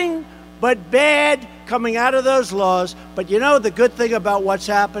nothing but bad coming out of those laws, but you know the good thing about what's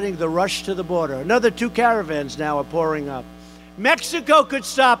happening? The rush to the border. Another 2 caravans now are pouring up. Mexico could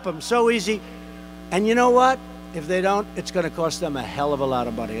stop them so easy. And you know what? If they don't, it's going to cost them a hell of a lot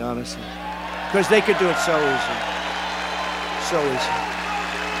of money, honestly. Because they could do it so easy. So easy.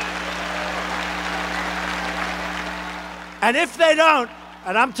 And if they don't,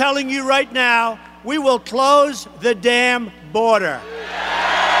 and I'm telling you right now, we will close the damn border.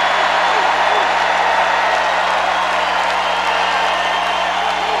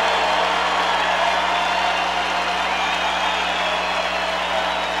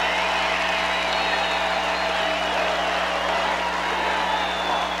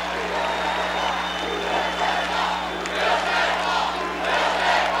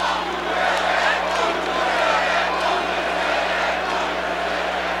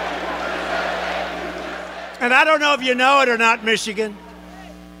 And I don't know if you know it or not, Michigan,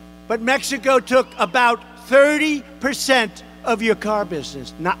 but Mexico took about 30% of your car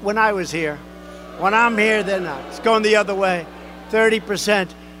business. Not when I was here. When I'm here, they're not. It's going the other way. 30%.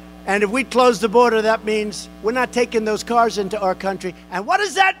 And if we close the border, that means we're not taking those cars into our country. And what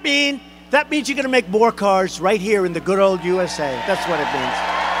does that mean? That means you're going to make more cars right here in the good old USA. That's what it means.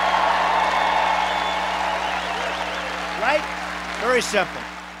 Right? Very simple.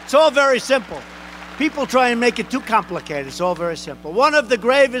 It's all very simple. People try and make it too complicated. It's all very simple. One of the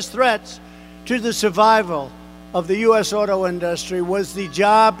gravest threats to the survival of the U.S. auto industry was the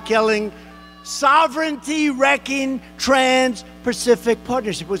job-killing, sovereignty-wrecking Trans-Pacific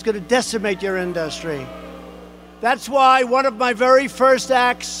Partnership. It was going to decimate your industry. That's why one of my very first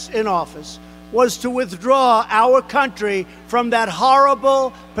acts in office was to withdraw our country from that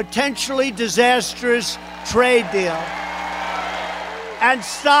horrible, potentially disastrous trade deal and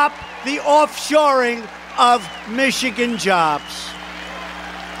stop the offshoring of Michigan jobs.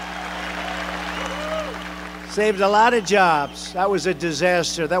 Saved a lot of jobs. That was a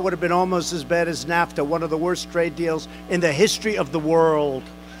disaster. That would have been almost as bad as NAFTA, one of the worst trade deals in the history of the world.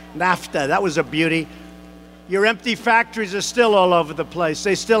 NAFTA, that was a beauty. Your empty factories are still all over the place.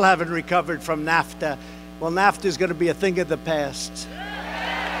 They still haven't recovered from NAFTA. Well, NAFTA is going to be a thing of the past.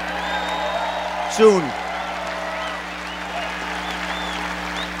 Soon.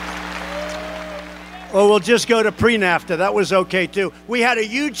 Or we'll just go to pre-NAFTA. That was okay, too. We had a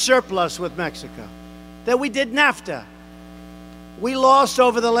huge surplus with Mexico. Then we did NAFTA. We lost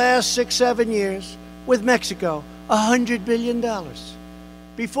over the last 6-7 years with Mexico $100 billion.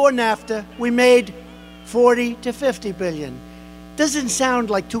 Before NAFTA, we made 40 to 50 billion. Doesn't sound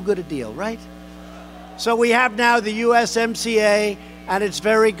like too good a deal, right? So we have now the USMCA, and it's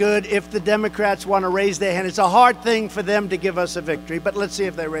very good if the Democrats want to raise their hand. It's a hard thing for them to give us a victory, but let's see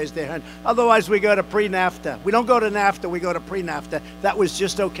if they raise their hand. Otherwise, we go to pre-NAFTA. We don't go to NAFTA, we go to pre-NAFTA. That was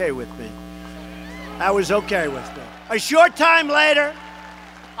just okay with me. That was okay with me. A short time later,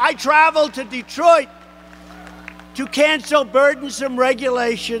 I traveled to Detroit to cancel burdensome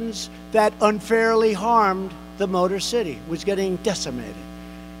regulations that unfairly harmed the Motor City. It was getting decimated.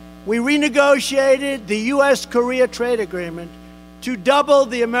 We renegotiated the U.S.-Korea trade agreement to double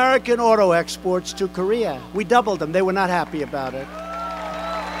the American auto exports to Korea. We doubled them. They were not happy about it.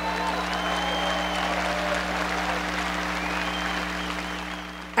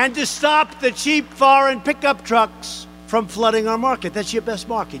 And to stop the cheap foreign pickup trucks from flooding our market. That's your best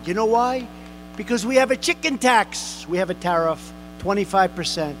market. You know why? Because we have a chicken tax. We have a tariff,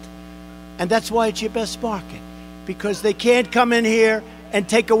 25%. And that's why it's your best market. Because they can't come in here and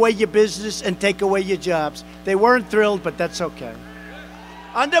take away your business and take away your jobs. They weren't thrilled, but that's okay.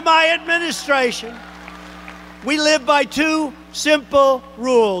 Under my administration, we live by two simple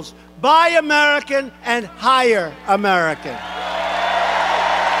rules. Buy American and hire American.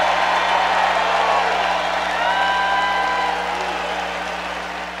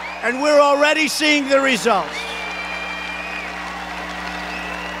 And we're already seeing the results.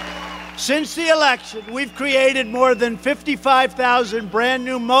 Since the election, we've created more than 55,000 brand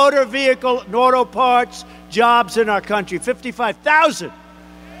new motor vehicle and auto parts jobs in our country. 55,000.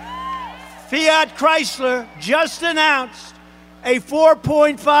 Fiat Chrysler just announced a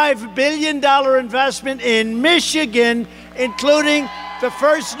 $4.5 billion investment in Michigan, including the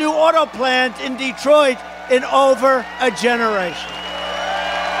first new auto plant in Detroit in over a generation.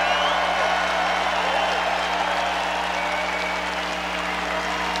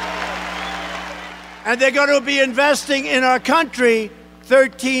 And they're going to be investing in our country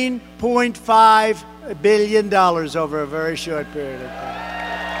 $13.5 billion over a very short period of time.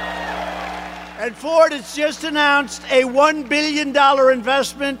 And Ford has just announced a $1 billion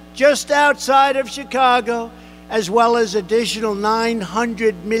investment just outside of Chicago, as well as additional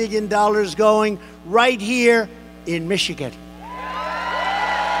 $900 million going right here in Michigan.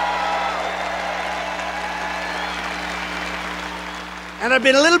 And I've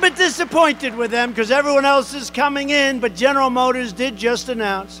been a little bit disappointed with them because everyone else is coming in, but General Motors did just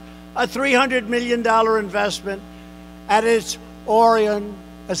announce a $300 million investment at its Orion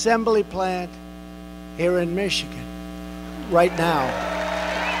assembly plant here in Michigan right now.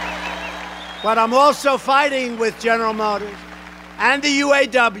 But I'm also fighting with General Motors and the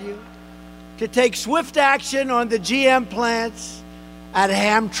UAW to take swift action on the GM plants at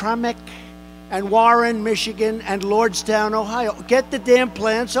Hamtramck and Warren, Michigan, and Lordstown, Ohio. Get the damn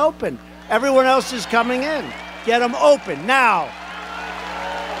plants open. Everyone else is coming in. Get them open now.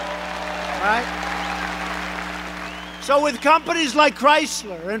 Right? So with companies like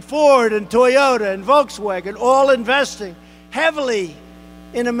Chrysler and Ford and Toyota and Volkswagen all investing heavily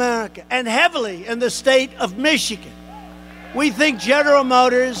in America and heavily in the state of Michigan, we think General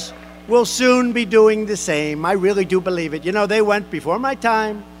Motors will soon be doing the same. I really do believe it. You know, they went before my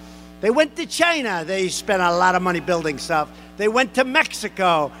time. They went to China. They spent a lot of money building stuff. They went to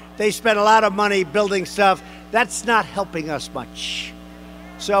Mexico. They spent a lot of money building stuff. That's not helping us much.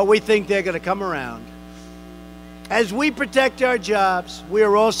 So we think they're going to come around. As we protect our jobs, we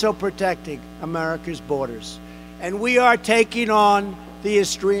are also protecting America's borders. And we are taking on the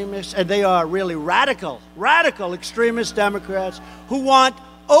extremists, and they are really radical extremist Democrats who want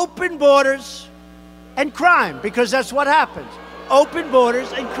open borders and crime, because that's what happens. Open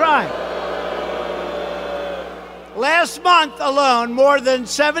borders and crime. Last month alone, more than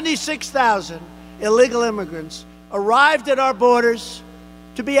 76,000 illegal immigrants arrived at our borders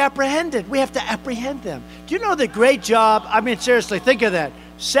to be apprehended. We have to apprehend them. Do you know the great job? I mean, seriously, think of that.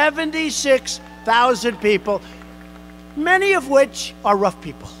 76,000 people, many of which are rough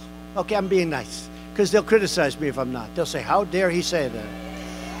people. Okay, I'm being nice, because they'll criticize me if I'm not. They'll say, how dare he say that?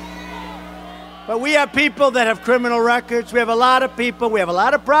 But we have people that have criminal records. We have a lot of people. We have a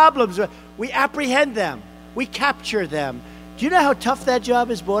lot of problems. We apprehend them. We capture them. Do you know how tough that job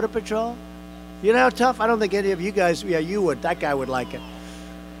is, Border Patrol? You know how tough? I don't think any of you guys, yeah, you would. That guy would like it.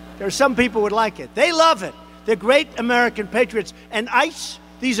 There are some people who would like it. They love it. They're great American patriots. And ICE,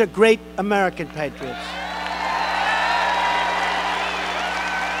 these are great American patriots.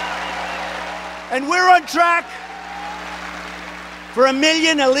 And we're on track for 1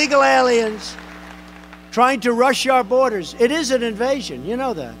 million illegal aliens trying to rush our borders. It is an invasion, you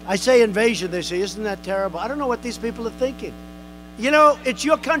know that. I say invasion, they say, isn't that terrible? I don't know what these people are thinking. You know, it's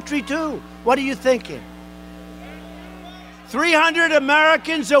your country too. What are you thinking? 300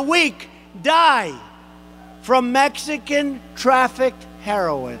 Americans a week die from Mexican trafficked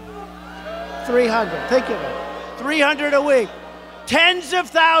heroin. 300, think of it. 300 a week. Tens of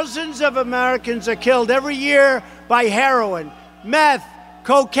thousands of Americans are killed every year by heroin, meth,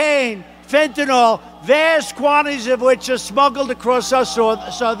 cocaine, fentanyl, vast quantities of which are smuggled across our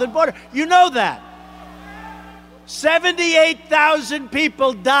southern border. You know that. 78,000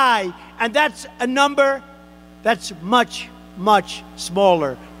 people die, and that's a number that's much, much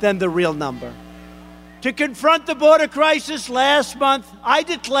smaller than the real number. To confront the border crisis last month, I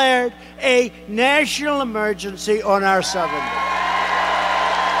declared a national emergency on our southern border.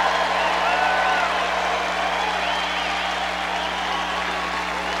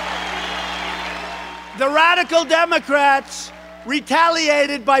 The radical Democrats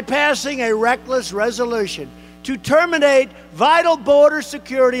retaliated by passing a reckless resolution to terminate vital border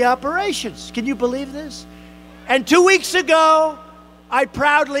security operations. Can you believe this? And 2 weeks ago, I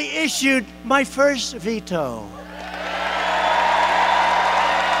proudly issued my first veto.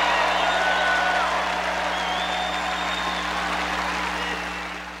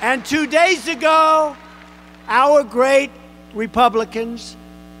 And 2 days ago, our great Republicans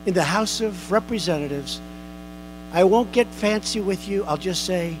in the House of Representatives, I won't get fancy with you, I'll just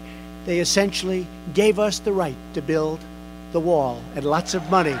say they essentially gave us the right to build the wall, and lots of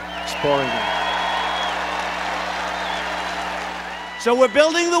money is pouring in. So we're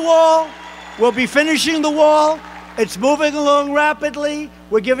building the wall, we'll be finishing the wall, it's moving along rapidly,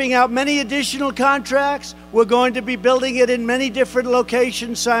 we're giving out many additional contracts, we're going to be building it in many different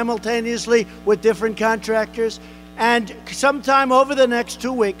locations simultaneously with different contractors. And sometime over the next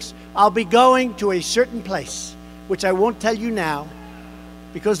 2 weeks, I'll be going to a certain place, which I won't tell you now,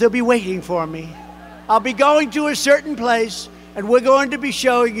 because they'll be waiting for me. I'll be going to a certain place, and we're going to be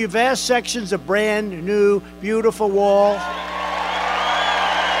showing you vast sections of brand new, beautiful wall.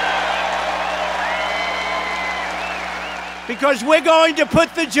 Because we're going to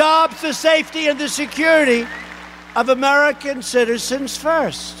put the jobs, the safety, and the security of American citizens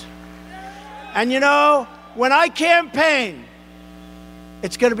first. And you know, when I campaign,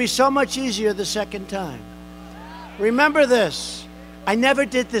 it's going to be so much easier the second time. Remember this, I never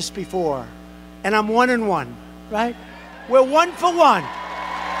did this before, and I'm 1-1, right? We're 1 for 1.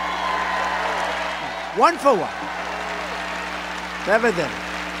 1 for 1. Never did it.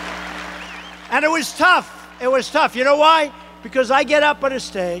 And it was tough. It was tough. You know why? Because I get up on a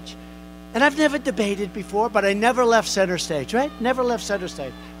stage, and I've never debated before, but I never left center stage, right? Never left center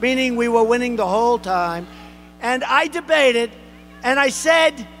stage, meaning we were winning the whole time. And I debated, and I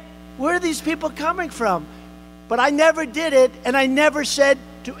said, where are these people coming from? But I never did it, and I never said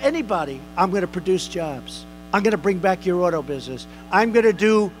to anybody, I'm going to produce jobs. I'm going to bring back your auto business. I'm going to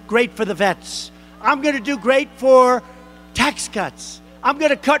do great for the vets. I'm going to do great for tax cuts. I'm going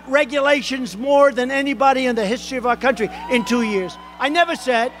to cut regulations more than anybody in the history of our country in 2 years. I never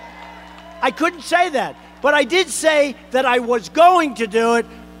said. I couldn't say that. But I did say that I was going to do it.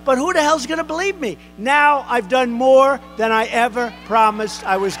 But who the hell's going to believe me? Now I've done more than I ever promised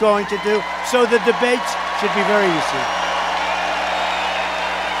I was going to do. So the debates should be very easy.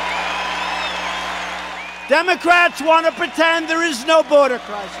 Democrats want to pretend there is no border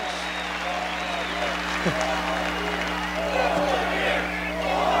crisis.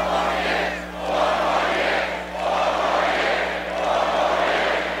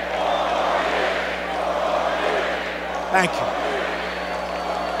 Thank you.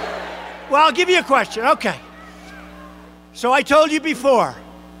 Well, I'll give you a question. Okay. So I told you before,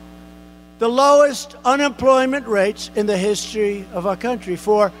 the lowest unemployment rates in the history of our country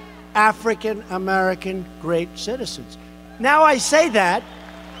for African American great citizens. Now I say that,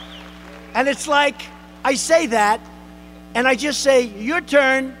 and it's like I say that, and I just say, your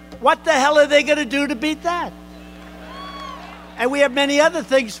turn. What the hell are they going to do to beat that? And we have many other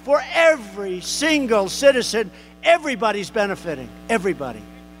things for every single citizen. Everybody's benefiting. Everybody.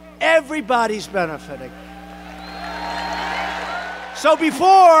 Everybody's benefiting. So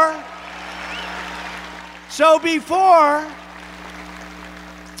before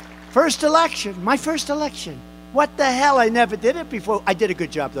first election, my first election, what the hell? I never did it before. I did a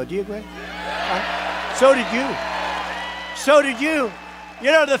good job, though. Do you agree? So did you. So did you.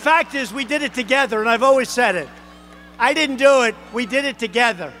 You know, the fact is we did it together, and I've always said it. I didn't do it. We did it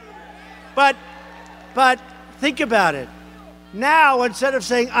together. But think about it. Now, instead of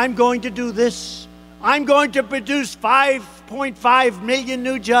saying, I'm going to do this, I'm going to produce 5.5 million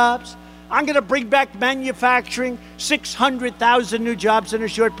new jobs, I'm going to bring back manufacturing, 600,000 new jobs in a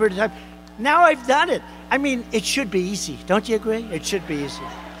short period of time. Now I've done it. I mean, it should be easy. Don't you agree? It should be easy.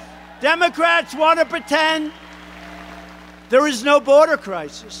 Democrats want to pretend there is no border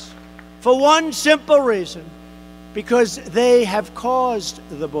crisis for one simple reason. Because they have caused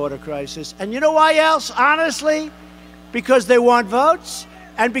the border crisis. And you know why else, honestly? Because they want votes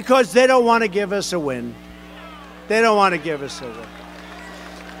and because they don't want to give us a win. They don't want to give us a win.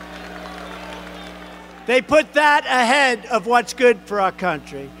 They put that ahead of what's good for our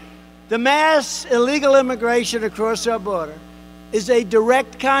country. The mass illegal immigration across our border is a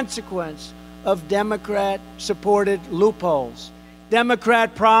direct consequence of Democrat-supported loopholes.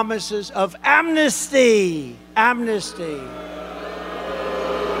 Democrat promises of amnesty. Amnesty.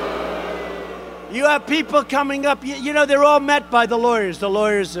 You have people coming up, you know, they're all met by the lawyers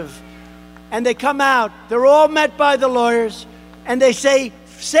and they come out, they're all met by the lawyers, and they say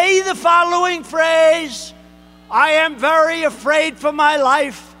the following phrase, I am very afraid for my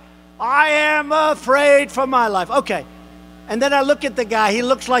life. I am afraid for my life. Okay. And then I look at the guy, he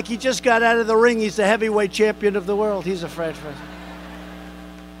looks like he just got out of the ring. He's the heavyweight champion of the world. He's afraid for his life.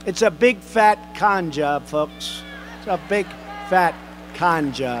 It's a big, fat con job, folks. It's a big, fat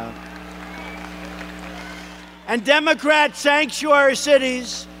con job. And Democrat sanctuary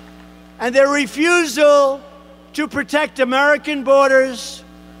cities and their refusal to protect American borders,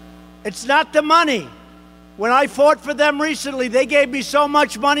 it's not the money. When I fought for them recently, they gave me so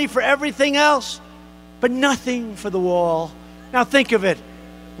much money for everything else, but nothing for the wall. Now think of it.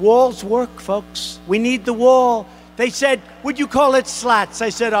 Walls work, folks. We need the wall. They said, would you call it slats? I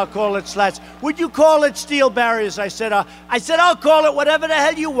said, I'll call it slats. Would you call it steel barriers? I said, I'll call it whatever the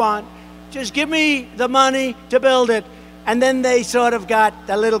hell you want. Just give me the money to build it. And then they sort of got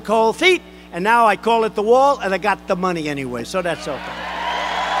the little cold feet, and now I call it the wall, and I got the money anyway, so that's okay.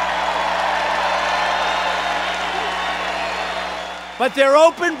 But their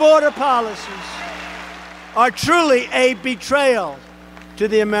open border policies are truly a betrayal to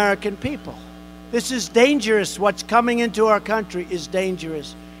the American people. This is dangerous. What's coming into our country is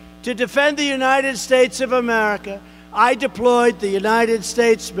dangerous. To defend the United States of America, I deployed the United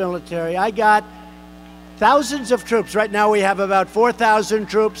States military. I got thousands of troops. Right now we have about 4,000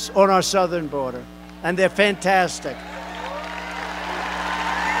 troops on our southern border, and they're fantastic.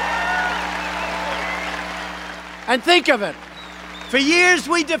 And think of it. For years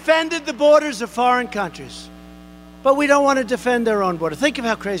we defended the borders of foreign countries, but we don't want to defend our own border. Think of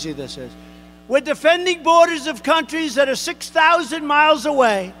how crazy this is. We're defending borders of countries that are 6,000 miles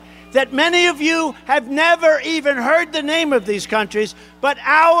away, that many of you have never even heard the name of these countries, but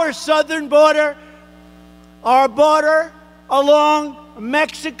our southern border, our border along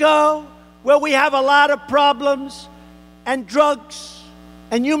Mexico, where we have a lot of problems, and drugs,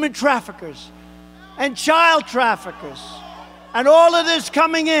 and human traffickers, and child traffickers, and all of this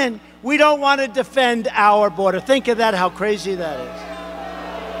coming in, we don't want to defend our border. Think of that, how crazy that is.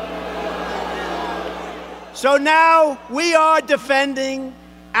 So now we are defending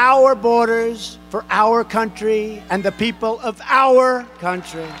our borders for our country and the people of our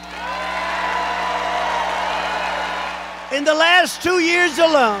country. In the last 2 years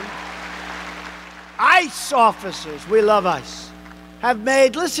alone, ICE officers, we love ICE, have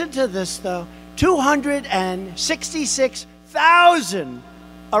made, listen to this though, 266,000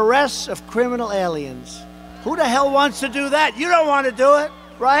 arrests of criminal aliens. Who the hell wants to do that? You don't want to do it,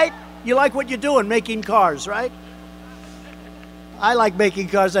 right? You like what you're doing, making cars, right? I like making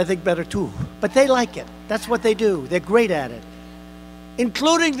cars, I think, better too. But they like it. That's what they do. They're great at it.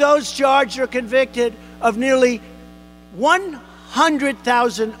 Including those charged or convicted of nearly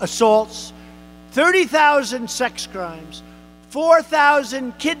 100,000 assaults, 30,000 sex crimes,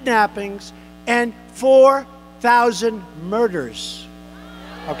 4,000 kidnappings, and 4,000 murders.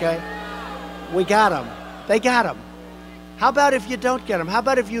 Okay? We got them. They got them. How about if you don't get them? How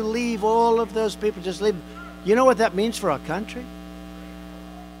about if you leave all of those people, just leave them? You know what that means for our country?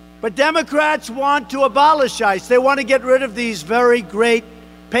 But Democrats want to abolish ICE. They want to get rid of these very great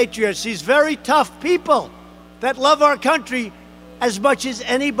patriots, these very tough people that love our country as much as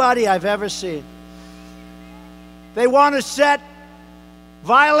anybody I've ever seen. They want to set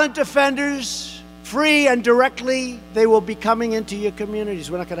violent offenders free, and directly they will be coming into your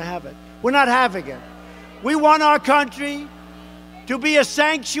communities. We're not going to have it. We're not having it. We want our country to be a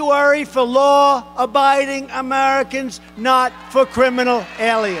sanctuary for law-abiding Americans, not for criminal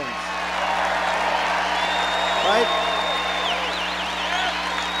aliens. Right?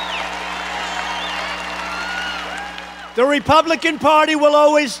 The Republican Party will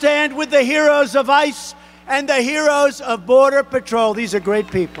always stand with the heroes of ICE and the heroes of Border Patrol. These are great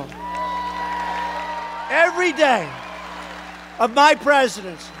people. Every day of my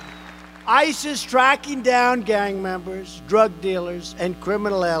presidency, ICE is tracking down gang members, drug dealers, and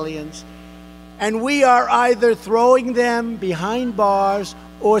criminal aliens, and we are either throwing them behind bars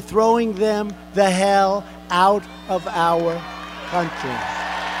or throwing them the hell out of our country.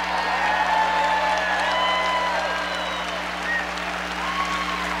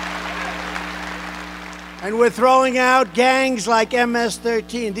 And we're throwing out gangs like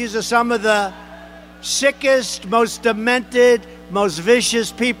MS-13. These are some of the sickest, most demented, most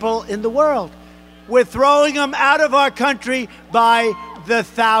vicious people in the world. We're throwing them out of our country by the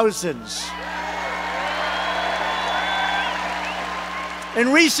thousands.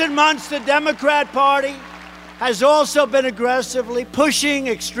 In recent months, the Democrat Party has also been aggressively pushing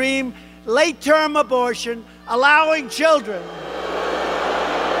extreme late-term abortion, allowing children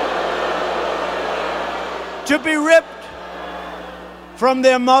to be ripped from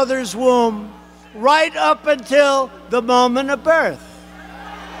their mother's womb right up until the moment of birth.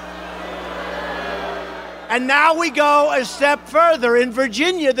 And now we go a step further. In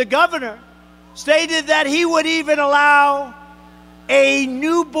Virginia, the governor stated that he would even allow a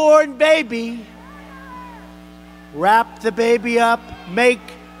newborn baby, wrap the baby up, make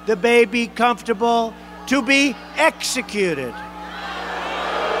the baby comfortable, to be executed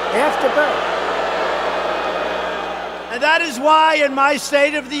after birth. And that is why in my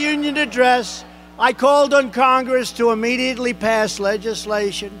State of the Union address, I called on Congress to immediately pass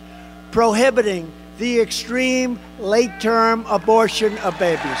legislation prohibiting the extreme late-term abortion of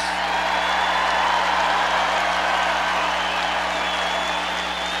babies.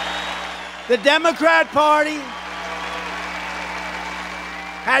 The Democrat Party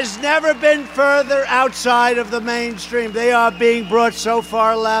has never been further outside of the mainstream. They are being brought so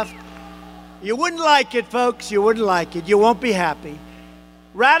far left. You wouldn't like it, folks. You wouldn't like it. You won't be happy.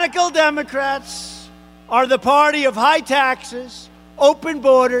 Radical Democrats are the party of high taxes, open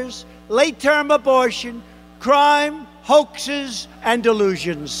borders, late-term abortion, crime, hoaxes, and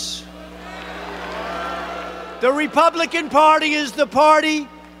delusions. The Republican Party is the party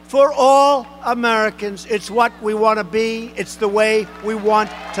for all Americans. It's what we want to be. It's the way we want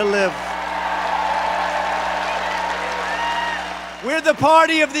to live. We're the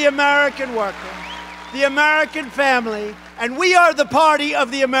party of the American worker, the American family, and we are the party of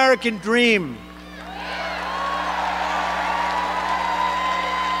the American dream.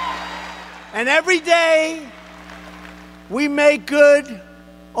 And every day we make good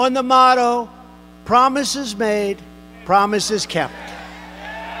on the motto, promises made, promises kept.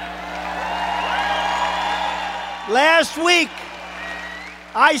 Last week,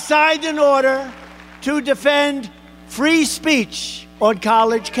 I signed an order to defend free speech on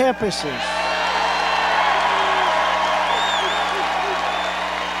college campuses.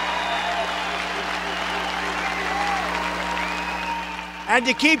 And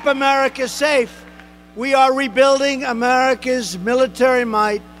to keep America safe, we are rebuilding America's military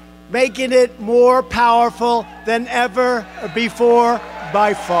might, making it more powerful than ever before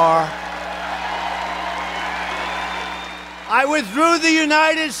by far. I withdrew the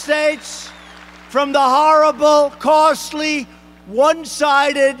United States from the horrible, costly,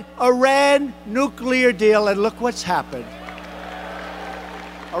 one-sided Iran nuclear deal, and look what's happened.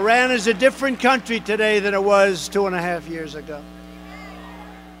 Iran is a different country today than it was 2.5 years ago.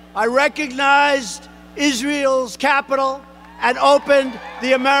 I recognized Israel's capital and opened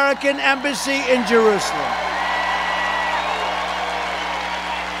the American embassy in Jerusalem.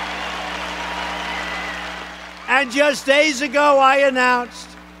 And just days ago, I announced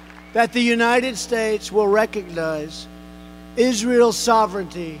that the United States will recognize Israel's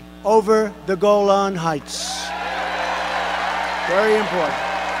sovereignty over the Golan Heights. Very important.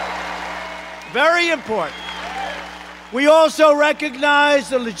 Very important. We also recognize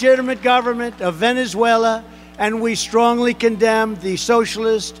the legitimate government of Venezuela, and we strongly condemn the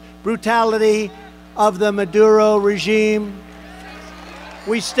socialist brutality of the Maduro regime.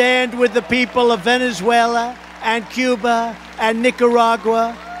 We stand with the people of Venezuela and Cuba and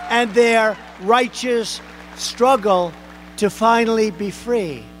Nicaragua and their righteous struggle to finally be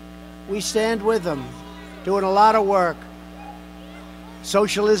free. We stand with them, doing a lot of work.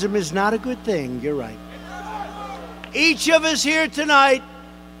 Socialism is not a good thing, you're right. Each of us here tonight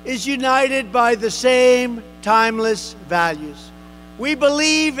is united by the same timeless values. We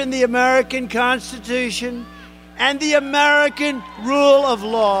believe in the American Constitution and the American rule of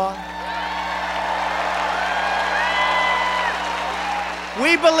law.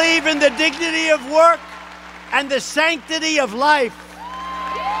 We believe in the dignity of work and the sanctity of life.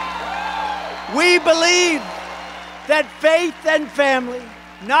 We believe that faith and family,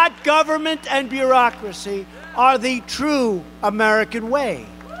 not government and bureaucracy, are the true American way.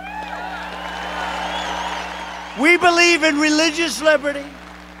 We believe in religious liberty,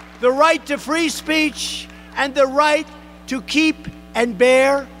 the right to free speech, and the right to keep and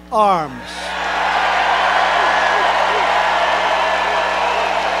bear arms.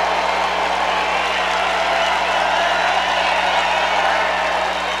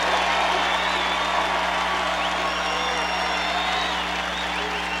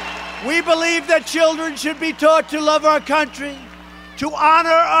 We believe that children should be taught to love our country, to honor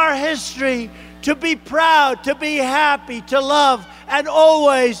our history, to be proud, to be happy, to love, and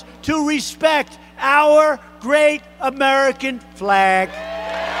always to respect our great American flag.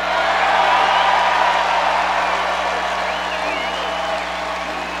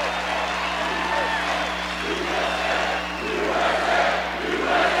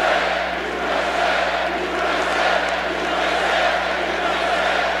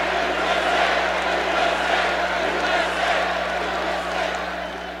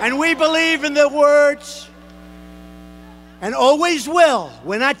 And we believe in the words, and always will.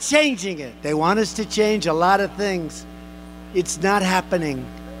 We're not changing it. They want us to change a lot of things. It's not happening.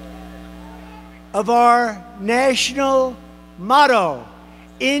 Of our national motto,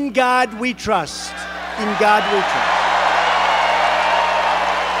 in God we trust. In God we trust.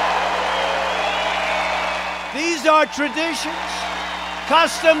 These are traditions,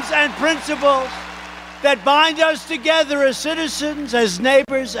 customs, and principles that bind us together as citizens, as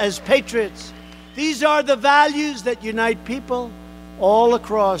neighbors, as patriots. These are the values that unite people all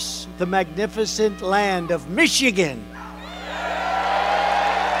across the magnificent land of Michigan.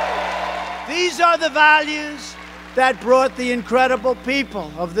 These are the values that brought the incredible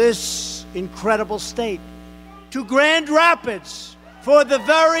people of this incredible state to Grand Rapids for the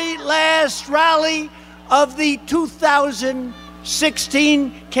very last rally of the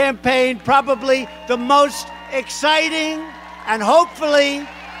 2016 campaign, probably the most exciting and hopefully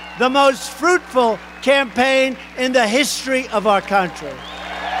the most fruitful campaign in the history of our country.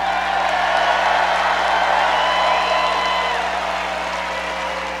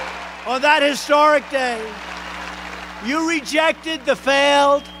 On that historic day, you rejected the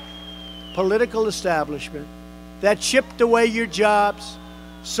failed political establishment that chipped away your jobs,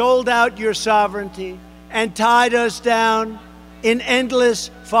 sold out your sovereignty, and tied us down in endless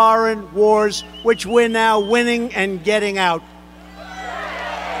foreign wars, which we're now winning and getting out.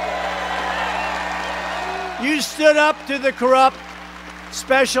 You stood up to the corrupt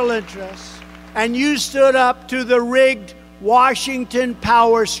special interests, and you stood up to the rigged Washington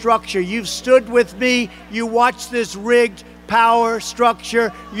power structure. You've stood with me. You watched this rigged power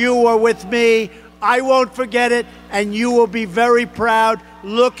structure. You were with me. I won't forget it, and you will be very proud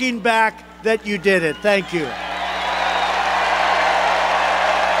looking back that you did it. Thank you.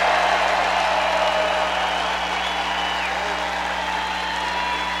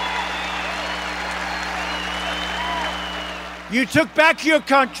 You took back your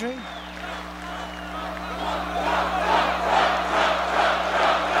country.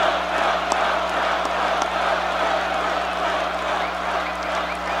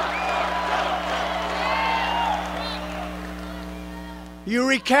 You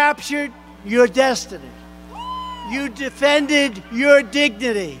recaptured your destiny. You defended your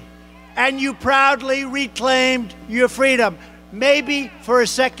dignity. And you proudly reclaimed your freedom, maybe for a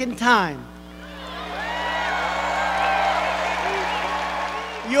second time.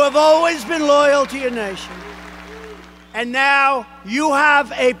 You have always been loyal to your nation. And now you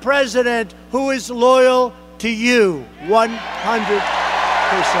have a president who is loyal to you 100%.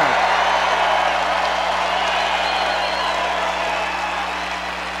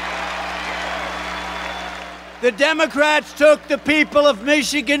 The Democrats took the people of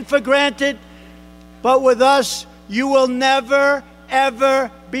Michigan for granted, but with us, you will never,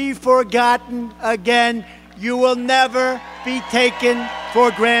 ever be forgotten again. You will never be taken for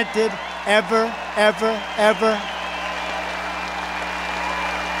granted, ever, ever, ever.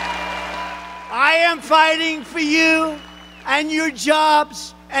 I am fighting for you and your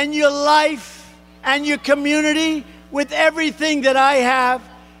jobs and your life and your community with everything that I have,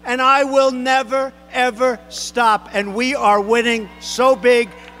 and I will never, ever stop. And we are winning so big,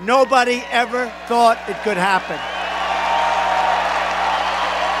 nobody ever thought it could happen.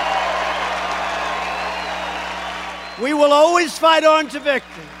 We will always fight on to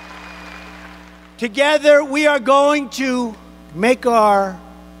victory. Together, we are going to make our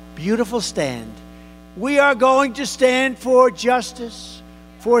beautiful stand. We are going to stand for justice,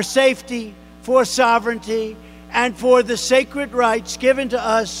 for safety, for sovereignty, and for the sacred rights given to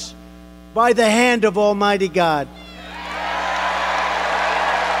us by the hand of Almighty God.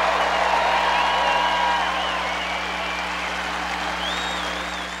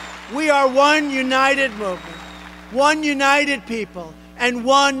 We are one united movement, one united people, and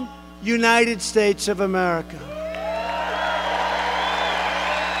one United States of America.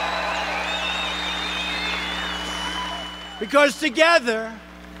 Because together,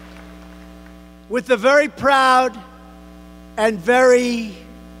 with the very proud and very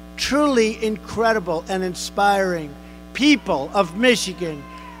truly incredible and inspiring people of Michigan,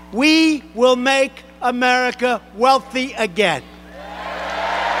 we will make America wealthy again.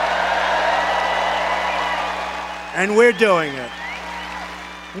 And we're doing it.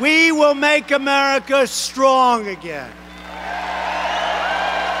 We will make America strong again.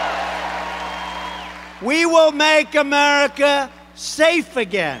 We will make America safe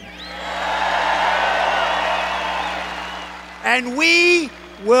again. And we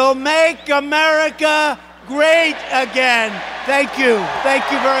will make America great again. Thank you. Thank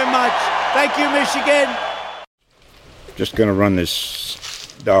you very much. Thank you, Michigan. Just going to run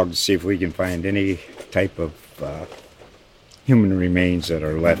this dog to see if we can find any type of human remains that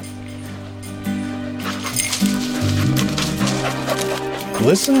are left.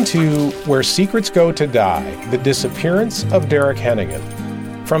 Listen to Where Secrets Go to Die, The Disappearance of Derek Hennigan.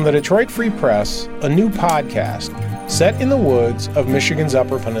 From the Detroit Free Press, a new podcast set in the woods of Michigan's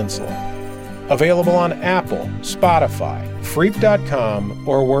Upper Peninsula. Available on Apple, Spotify, Freep.com,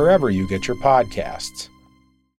 or wherever you get your podcasts.